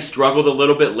 A guy who struggled a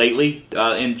little bit lately.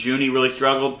 In June, he really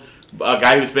struggled. A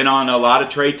guy who's been on a lot of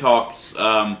trade talks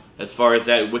as far as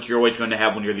that, which you're always going to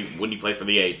have when you play for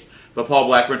the A's. But Paul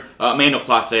Blackburn, Manuel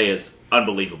Clase is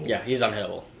unbelievable. Yeah, he's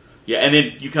unhittable. Yeah, and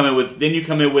then you come in with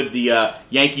the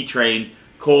Yankee train.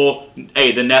 Cole,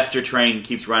 the Nestor train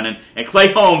keeps running, and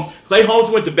Clay Holmes. Clay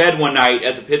Holmes went to bed one night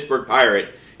as a Pittsburgh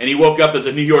Pirate, and he woke up as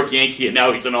a New York Yankee, and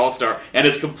now he's an All-Star, and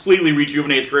has completely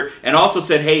rejuvenated his career. And also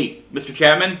said, "Hey, Mr.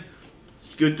 Chapman,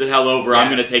 scoot the hell over. I'm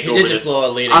going to take over this. He did just blow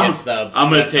a lead against the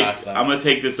I'm going to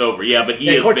take this over." Yeah, but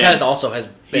Cortez also has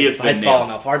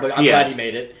fallen off hard, but I'm glad he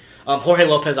made it. Jorge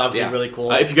Lopez, obviously, really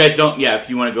cool. If you guys don't, if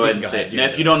you want to go ahead and say it. Now,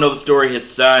 if you don't know the story, his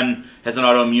son has an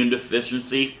autoimmune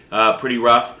deficiency, pretty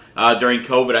rough. During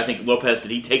COVID, I think Lopez,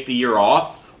 did he take the year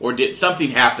off? Or did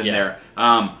something happen there?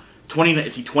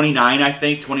 Is he 29, I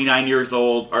think? 29 years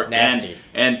old. Nasty.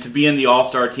 And to be in the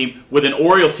All-Star team, with an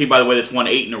Orioles team, by the way, that's won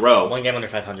 8 in a row. One game under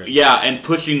 500. Yeah, and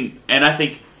pushing, and I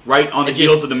think right on the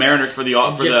heels of the Mariners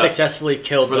successfully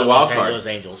killed the Los Angeles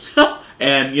Angels.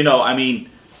 And, I mean,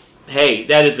 hey,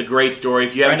 that is a great story.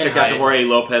 If you haven't checked out the Jorge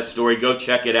Lopez story, go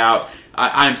check it out.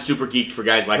 I'm super geeked for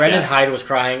guys like Brendan that. Hyde was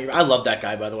crying. I love that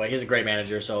guy, by the way. He's a great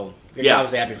manager, so I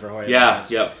was happy for Jorge.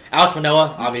 Yeah. Alec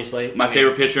Manoah, obviously. My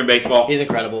favorite pitcher in baseball. He's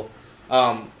incredible.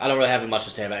 I don't really have much to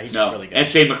say about it. He's just really good. And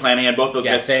Shane McClanahan, both those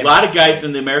guys. A lot of guys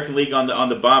in the American League on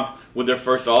the bump with their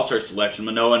first All-Star selection,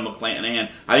 Manoah and McClanahan.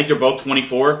 I think they're both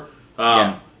 24.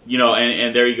 And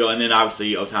there you go. And then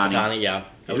obviously Ohtani. Ohtani, yeah.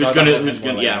 Who's going to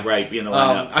be in the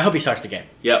lineup. I hope he starts the game.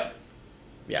 Yep.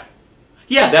 Yeah.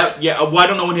 Well, I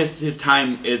don't know when his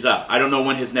time is up. I don't know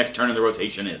when his next turn in the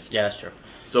rotation is. Yeah, that's true.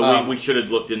 So we should have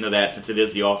looked into that since it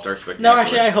is the All-Star Spectacular. No,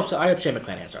 actually, I hope so. I hope Shane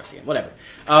McClanahan starts the game. Whatever.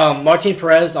 Martin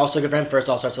Perez, also good for him, first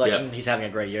All-Star selection. Yep. He's having a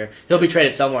great year. He'll be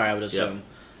traded somewhere, I would assume. Yep.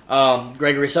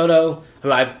 Gregory Soto,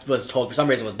 who I was told for some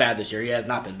reason was bad this year. He has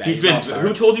not been bad.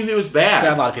 Who told you he was bad?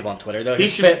 There are a lot of people on Twitter though.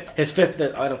 His fifth.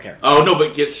 I don't care. Oh no,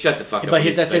 but shut the fuck up. But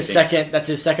that's his second. That's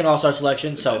his second All-Star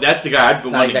selection. So that's the guy I've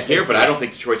been wanting to hear. But I don't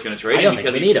think Detroit's going to trade him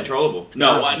because he's controllable.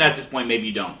 No, not at this point. Maybe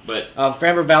you don't. But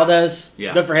Framber Valdez,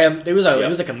 good for him. It was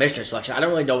a commissioner selection. I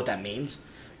don't really know what that means,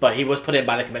 but he was put in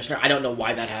by the commissioner. I don't know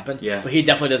why that happened. Yeah. But he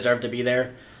definitely deserved to be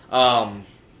there.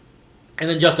 And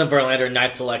then Justin Verlander,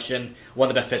 9th selection, one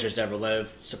of the best pitchers to ever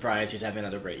live. Surprise, he's having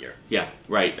another great year. Yeah,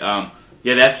 right.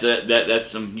 That's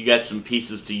some. You got some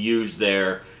pieces to use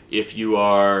there if you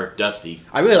are Dusty.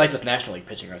 I really like this National League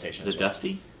pitching rotation. Is it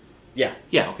Dusty? Yeah.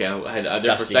 Yeah. Okay.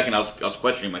 There for a second, I was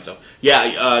questioning myself.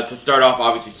 Yeah. To start off,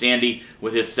 obviously Sandy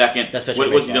with his second. Best pitcher. What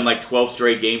was he done? Like 12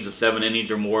 straight games of 7 innings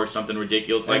or more, something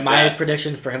ridiculous like my that. My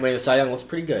prediction for him winning the Cy Young looks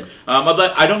pretty good.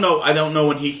 I don't know. I don't know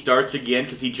when he starts again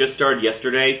because he just started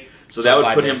yesterday. So that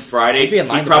would put him Friday.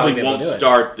 He probably won't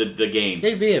start the game.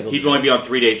 He'd only be on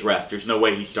 3 days rest. There's no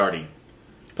way he's starting.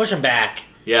 Push him back.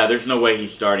 Yeah, there's no way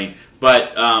he's starting.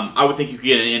 But I would think you could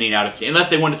get an inning out of Sandy. Unless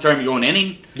they want to start him going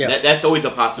inning. Yeah. That's always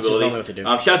a possibility. What to do.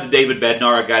 Shout out to David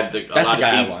Bednar, a guy that a lot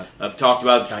of teams have talked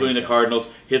about, including the Cardinals.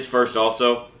 His first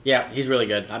also. Yeah, he's really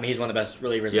good. I mean, he's one of the best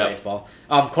relievers in baseball.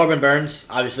 Corbin Burns,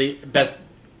 obviously, best.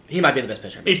 He might be the best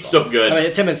pitcher in baseball. He's so good. I mean,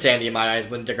 it's him and Sandy in my eyes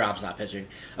when DeGrom's not pitching.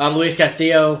 Luis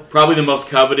Castillo. Probably the most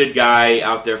coveted guy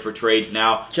out there for trades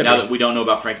now. That we don't know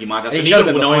about Frankie Montas.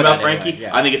 Knowing about Frankie, anyway,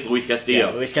 I think it's Luis Castillo.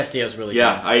 Yeah, Luis Castillo's really good.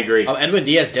 Yeah, I agree. Edwin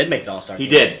Diaz did make the All-Star team. He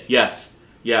did, yes.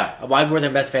 Yeah. Why were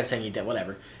their best fans saying he did?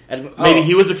 Whatever. Maybe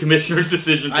he was a commissioner's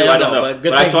decision, too. I don't know.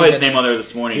 But I saw his name on there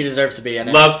this morning. He deserves to be in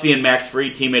it. Love seeing Max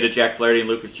Fried, teammate of Jack Flaherty and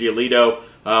Lucas Giolito.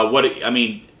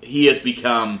 He has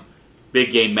become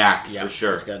Big game Max for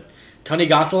sure. That's good. Tony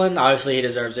Gonsolin, obviously he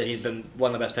deserves it. He's been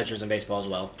one of the best pitchers in baseball as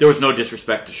well. There was no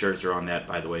disrespect to Scherzer on that,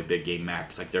 by the way. Big game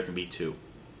Max. Like, there can be two.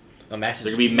 Oh, Max is...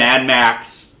 There can be Mad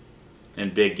Max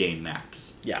and Big game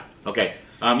Max. Yeah. Okay.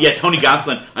 Tony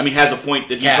Gonsolin, has a point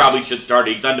that he probably should start.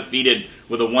 He's undefeated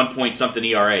with a 1-point-something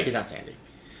ERA. He's not Sandy.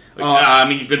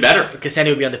 He's been better. Because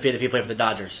Sandy would be undefeated if he played for the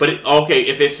Dodgers. But,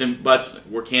 if it's in butts,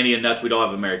 we're candy and nuts, we'd all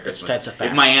have a Merry Christmas. That's a fact.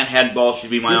 If my aunt had balls,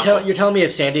 she'd be my uncle. You're telling me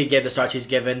if Sandy gave the starts he's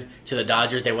given to the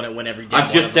Dodgers, they wouldn't win every day?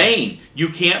 I'm just saying. You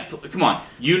can't... Come on.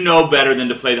 You know better than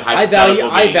to play the hypothetical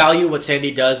game. I value what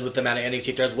Sandy does with the amount of innings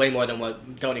he throws way more than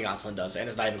what Tony Gonsolin does, and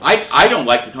it's not even close. I don't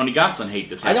like the Tony Gonsolin hate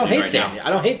that's happening right now. I don't hate Sandy. I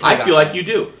don't hate Tony Gonsolin. I feel like you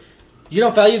do. You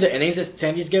don't value the innings that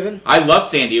Sandy's given? I love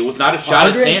Sandy. It was not a shot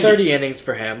at Sandy. 130 innings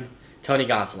for him. Tony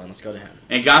Gonsolin. Let's go to him.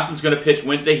 And Gonsolin's going to pitch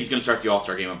Wednesday. He's going to start the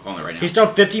All-Star game. I'm calling it right now. He's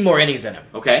thrown 50 more innings than him.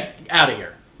 Okay. Out of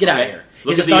here. Get out of here.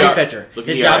 He's a starting pitcher.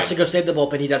 His job is to go save the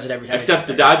bullpen. He does it every time. Except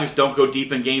the Dodgers don't go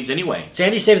deep in games anyway.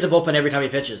 Sandy saves the bullpen every time he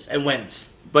pitches and wins.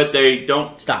 But they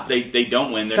don't. Stop. They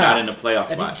don't win. They're not in the playoff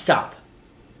spot. Stop.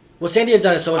 What Sandy has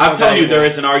done is so much I'm telling you, there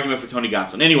is an argument for Tony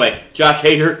Gonsolin. Anyway, Josh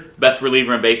Hader, best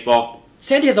reliever in baseball.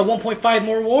 Sandy has a 1.5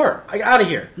 more WAR. Out of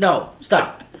here. No.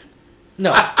 Stop.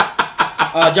 No.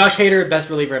 Josh Hader, best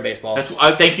reliever in baseball.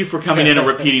 Thank you for coming in and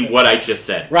repeating what I just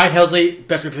said. Ryan Helsley,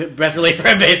 best reliever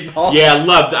in baseball. Yeah,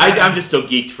 loved. I'm just so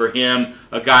geeked for him.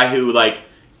 A guy who,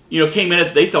 came in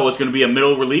as they thought was going to be a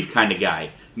middle relief kind of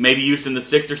guy. Maybe used in the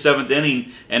 6th or 7th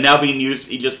inning, and now being used,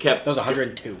 he just kept... That was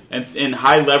 102. And in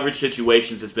high leverage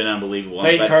situations, it's been unbelievable.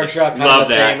 Clayton Kershaw, kind of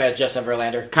the same as Justin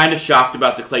Verlander. Kind of shocked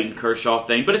about the Clayton Kershaw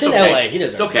thing, but it's in okay. LA. He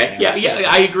deserves it. It's okay. Yeah,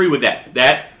 I agree with that.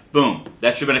 Boom.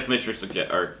 That should have been a commissioner's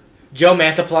suggestion. Joe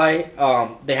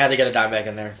Mantiply, they had to get a dime back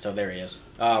in there, so there he is.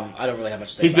 I don't really have much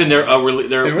to say. He's been there. Been really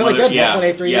good. Yeah,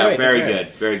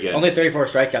 very good. Only 34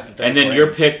 strikeouts. And then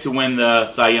your pick to win the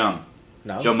Cy Young.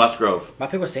 No. Joe Musgrove. My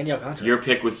pick was Sandy Alcantara. Your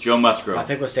pick was Joe Musgrove. My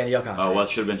pick was Sandy Alcantara. Oh, well, it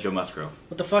should have been Joe Musgrove.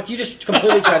 What the fuck? You just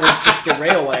completely tried to just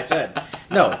derail what I said.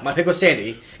 No, my pick was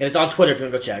Sandy, and it's on Twitter if you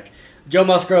want to go check. Joe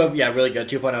Musgrove, really good,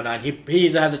 2.09.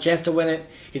 He has a chance to win it.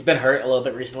 He's been hurt a little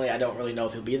bit recently. I don't really know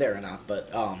if he'll be there or not,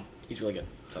 but he's really good.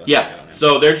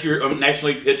 So there's your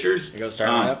National League pitchers. You go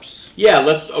start lineups. Yeah,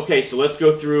 let's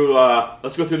go through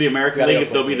the American League.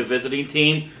 They'll be the visiting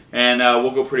team, and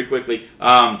we'll go pretty quickly.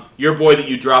 Your boy that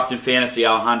you dropped in fantasy,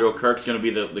 Alejandro Kirk's going to be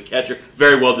the catcher.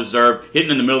 Very well deserved,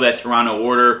 hitting in the middle of that Toronto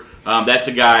order. That's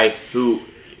a guy who,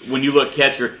 when you look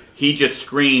catcher, he just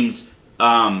screams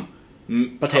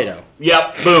potato.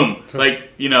 Yep, boom.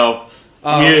 He's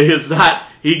not.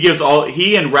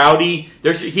 He and Rowdy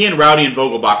and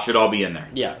Vogelbach should all be in there.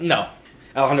 Yeah, no.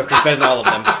 Alejandro Kirk's better than all of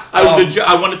them.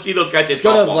 I want to see those guys. Let's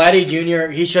go to Vladdy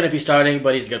Jr. He shouldn't be starting,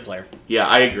 but he's a good player. Yeah,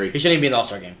 I agree. He shouldn't even be in the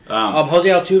All-Star game. Jose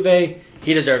Altuve,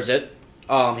 he deserves it.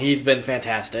 He's been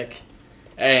fantastic.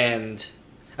 And,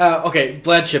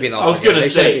 Vlad should be in the All-Star game. I was going to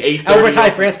say, over Ty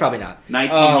France, probably not.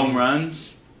 19 home runs.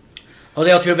 Jose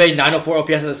Altuve, 904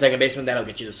 OPS as a second baseman. That'll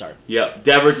get you to start. Yep.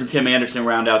 Devers and Tim Anderson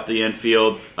round out the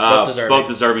infield. Both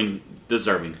deserving.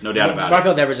 No doubt about it.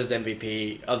 Rafael Devers is the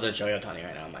MVP other than Shohei Ohtani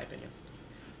right now, in my opinion.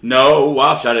 No.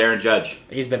 Wow. Shout out Aaron Judge.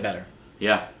 He's been better.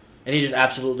 Yeah. And he just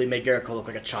absolutely made Garrett Cole look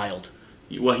like a child.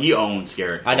 Well, he owns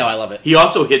Garrett Cole. I know. I love it. He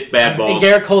also hits bad balls. And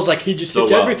Garrett Cole's he just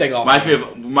hits everything off.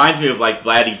 Reminds me of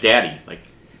Vladdy's daddy.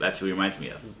 That's who he reminds me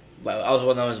of. I was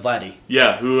well known as Vladdy.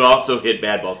 Yeah, who also hit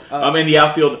bad balls. In the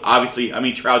outfield, obviously,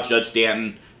 Trout, Judge,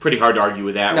 Stanton. Pretty hard to argue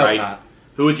with that, no, right? It's not.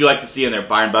 Who would you like to see in there?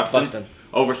 Byron Buxton? Buxton.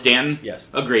 Over Stanton? Yes.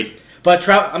 Agreed. But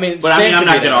Trout, I'm not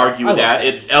going to argue with that.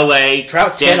 It's L.A.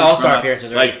 Trout's 10 All-Star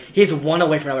appearances already. He's one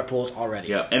away from Albert Pujols already.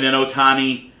 Yeah, and then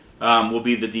Ohtani will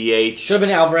be the DH. Should have been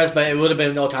Alvarez, but it would have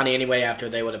been Ohtani anyway after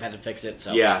they would have had to fix it.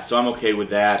 So yeah, so I'm okay with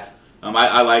that.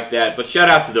 I like that. But shout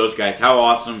out to those guys. How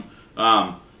awesome.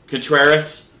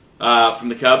 Contreras from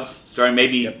the Cubs, starting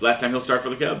last time he'll start for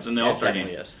the Cubs in the All-Star game.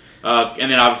 Yes.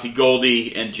 And then obviously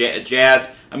Goldie and Jazz.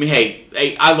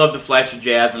 Hey, I love the flash of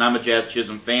Jazz, and I'm a Jazz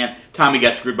Chisholm fan. Tommy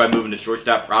got screwed by moving to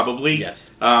shortstop, probably. Yes.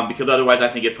 Because otherwise, I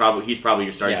think he's probably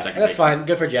your starting second. That's fine.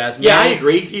 Good for Jazz. Yeah, I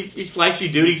agree. He's flashy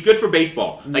dude. He's good for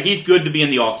baseball. He's good to be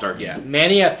in the All-Star game. Yeah.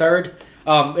 Manny at third.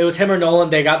 It was him or Nolan.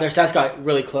 Their stats got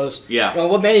really close. Yeah.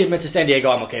 What Manny's meant to San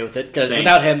Diego, I'm okay with it because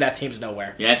without him, that team's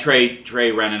nowhere. Yeah,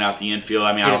 Trey running out the infield.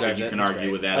 I don't think you can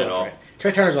argue with that at all.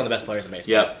 Trey Turner's one of the best players in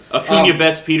baseball. Yep. Acuna,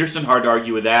 Betts, Peterson. Hard to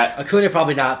argue with that. Acuna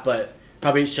probably not, but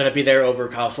probably shouldn't be there over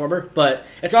Kyle Schwarber. But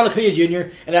it's on Acuna Jr.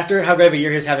 And after how great of a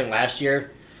year he was having last year,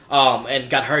 and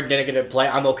got hurt and didn't get to play,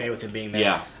 I'm okay with him being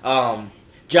there. Yeah.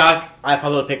 Jock, I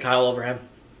probably would pick Kyle over him.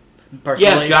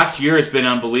 personally. Yeah, Jock's year has been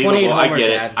unbelievable. I get it.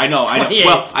 Dad. I know. 28.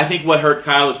 Well, I think what hurt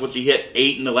Kyle is he hit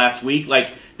 8 in the last week.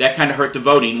 Like, that kind of hurt the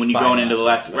voting when you're going into the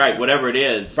last... Right, whatever it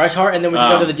is. Bryce Harper, and then when you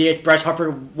go to the DH, Bryce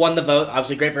Harper won the vote.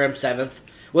 Obviously great for him, 7th,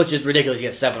 which is ridiculous. He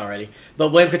has 7 already.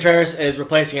 But William Contreras is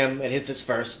replacing him and hits his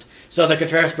first. So the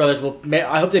Contreras brothers will...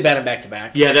 I hope they bat him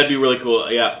back-to-back. Yeah, that'd be really cool.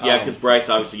 Yeah, because Bryce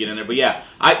obviously get in there. But yeah,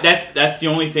 that's the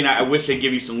only thing I wish they'd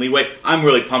give you some leeway. I'm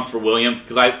really pumped for William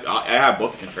because I have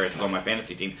both the Contreras on my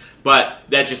fantasy team. But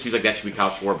that just seems like that should be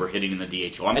Kyle Schwarber hitting in the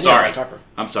DH. I'm sorry.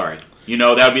 I'm sorry.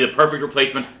 That would be the perfect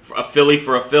replacement for a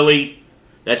Philly.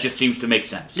 That just seems to make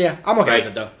sense. Yeah, I'm okay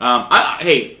with it, though.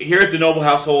 Hey, here at the Noble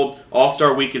household,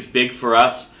 All-Star Week is big for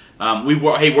us. We're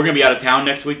going to be out of town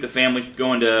next week. The family's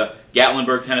going to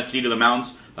Gatlinburg, Tennessee, to the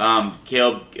mountains.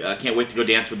 Caleb can't wait to go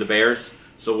dance with the Bears,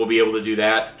 so we'll be able to do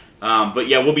that. But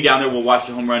yeah, we'll be down there. We'll watch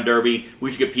the Home Run Derby.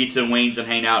 We should get pizza and wings and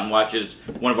hang out and watch it. It's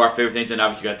one of our favorite things. And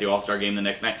obviously got the All-Star Game the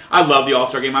next night. I love the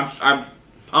All-Star Game. I'm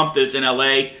pumped that it's in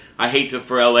L.A. I hate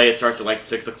for L.A. It starts at like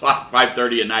 6 o'clock,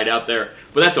 5:30 at night out there.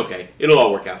 But that's okay. It'll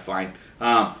all work out fine.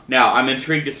 Now, I'm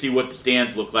intrigued to see what the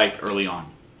stands look like early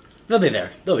on. They'll be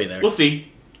there. We'll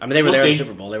see. I mean, they were there in the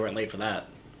Super Bowl. They weren't late for that.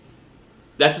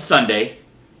 That's a Sunday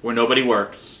where nobody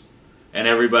works and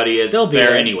everybody is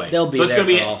there anyway. They'll be there for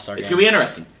the All-Star Game. It's going to be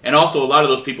interesting. And also, a lot of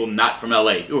those people not from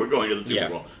L.A. who are going to the Super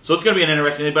Bowl. So it's going to be an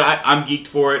interesting thing, but I'm geeked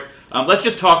for it. Let's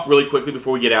just talk really quickly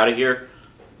before we get out of here.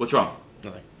 What's wrong?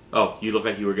 Nothing. Oh, you look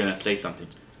like you were going to say something.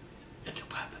 It's a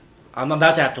weapon. I'm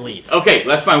about to have to leave. Okay,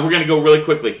 that's fine. We're going to go really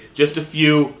quickly. Just a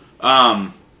few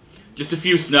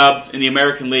snubs in the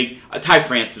American League. Ty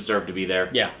France deserved to be there.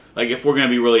 Yeah. Like, if we're going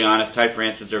to be really honest, Ty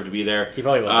France deserved to be there. He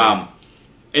probably will.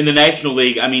 In the National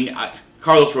League, I mean,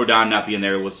 Carlos Rodon not being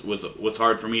there was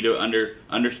hard for me to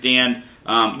understand.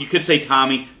 You could say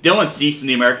Tommy. Dylan Cease in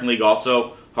the American League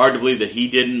also. Hard to believe that he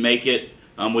didn't make it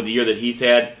with the year that he's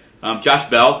had. Josh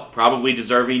Bell, probably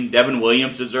deserving. Devin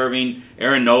Williams, deserving.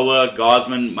 Aaron Nola,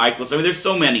 Gosman, Mikolas. I mean, there's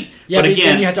so many. Yeah, but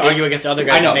again, you have to argue against the other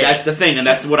guys. I know, that's the thing, and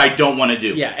that's what I don't want to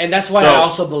do. Yeah, and that's why I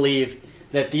also believe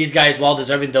that these guys, while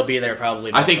deserving, they'll be there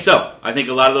probably. I think so. I think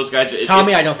a lot of those guys...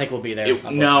 Tommy, I don't think will be there.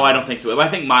 No, I don't think so. I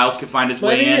think Miles could find his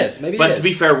way in. Maybe but to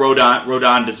be fair,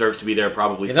 Rodon deserves to be there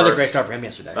probably first. Another great start for him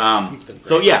yesterday. He's been great.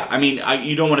 So, yeah, I mean,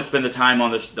 you don't want to spend the time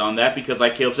on that because,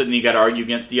 like Caleb said, then you got to argue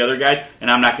against the other guys, and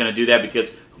I'm not going to do that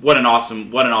because... What an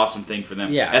awesome thing for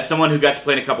them. Yeah. As someone who got to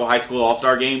play in a couple high school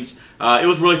All-Star games, it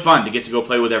was really fun to get to go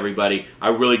play with everybody. I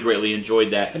really greatly enjoyed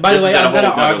that. And by the way, I'm going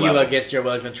to argue against your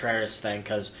William Contreras thing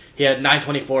because he had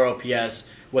 924 OPS,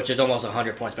 which is almost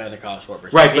 100 points better than Kyle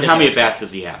Schwarber. Right, but how many at-bats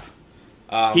does he have?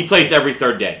 He plays every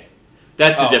third day.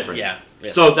 That's the difference. Yeah.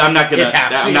 So I'm not going to.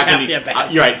 I'm not going to.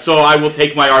 You're right. So I will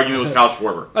take my argument with Kyle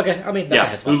Schwarber. Okay, I mean,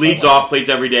 who leads off, plays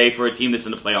every day for a team that's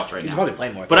in the playoffs right now. He's probably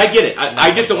playing more. But I get it.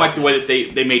 I just don't like the way that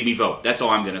they made me vote. That's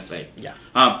all I'm going to say. Yeah.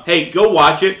 Hey, go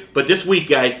watch it. But this week,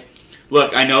 guys,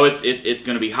 look, I know it's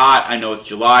going to be hot. I know it's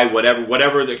July.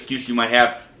 Whatever the excuse you might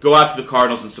have, go out to the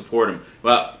Cardinals and support them.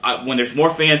 Well, when there's more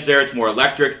fans there, it's more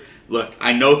electric. Look,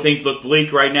 I know things look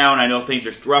bleak right now, and I know things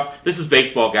are rough. This is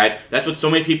baseball, guys. That's what so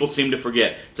many people seem to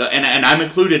forget. So, and I'm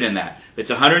included in that. It's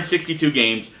 162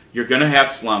 games. You're going to have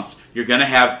slumps. You're going to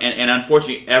have, and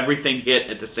unfortunately, everything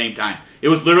hit at the same time. It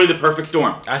was literally the perfect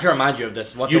storm. I have to remind you of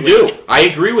this. You do. I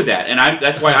agree with that, and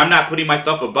that's why I'm not putting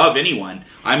myself above anyone.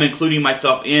 I'm including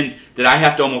myself in that. I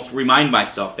have to almost remind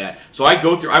myself that. So I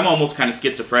go through. I'm almost kind of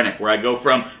schizophrenic, where I go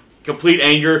from complete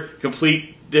anger,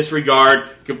 complete disregard,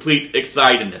 complete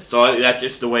excitedness. So that's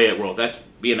just the way it rolls. That's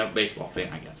being a baseball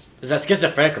fan, I guess. Is that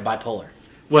schizophrenic or bipolar?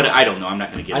 What? I don't know. I'm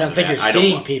not going to get into that. I don't think you're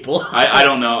seeing people. I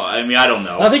don't know. I mean, I don't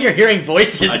know. I don't think you're hearing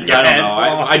voices in your head. I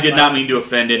don't know. I did not mean to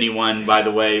offend anyone, by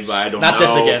the way, but I don't know. Not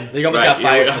this again. You almost got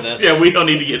fired for this. Yeah, we don't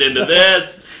need to get into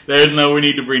this. We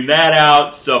need to bring that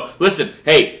out. So, listen,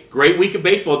 hey, great week of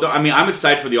baseball. I mean, I'm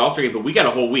excited for the All-Star game, but we got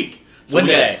a whole week. So we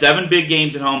got 7 big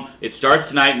games at home. It starts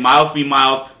tonight. Miles be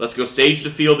Miles. Let's go sage the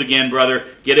field again, brother.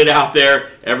 Get it out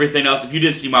there. Everything else. If you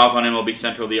didn't see Miles on MLB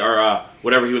Central, or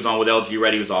whatever he was on with LG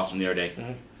Red, he was awesome the other day.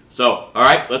 Mm-hmm. So, all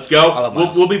right, let's go.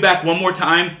 We'll be back one more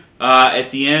time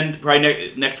at the end,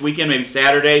 probably next weekend, maybe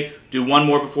Saturday. Do one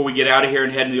more before we get out of here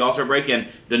and head into the All-Star break. And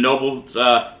the Nobles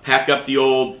pack up the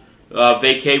old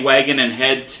vacay wagon and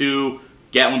head to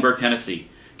Gatlinburg, Tennessee.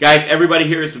 Guys, everybody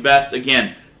here is the best.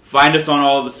 Again, find us on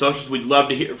all of the socials. We'd love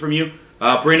to hear from you.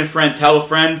 Bring a friend, tell a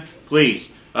friend,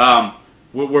 please. We're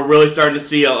really starting to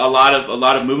see a lot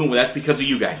of movement. That's because of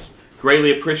you guys.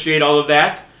 Greatly appreciate all of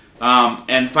that.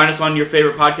 And find us on your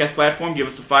favorite podcast platform. Give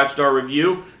us a 5-star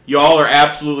review. Y'all are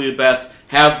absolutely the best.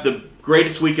 Have the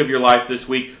greatest week of your life this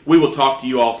week. We will talk to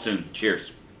you all soon.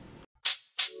 Cheers.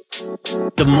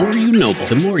 The more you know,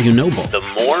 the more you know. The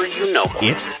more you know.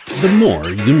 It's The More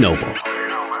You Know.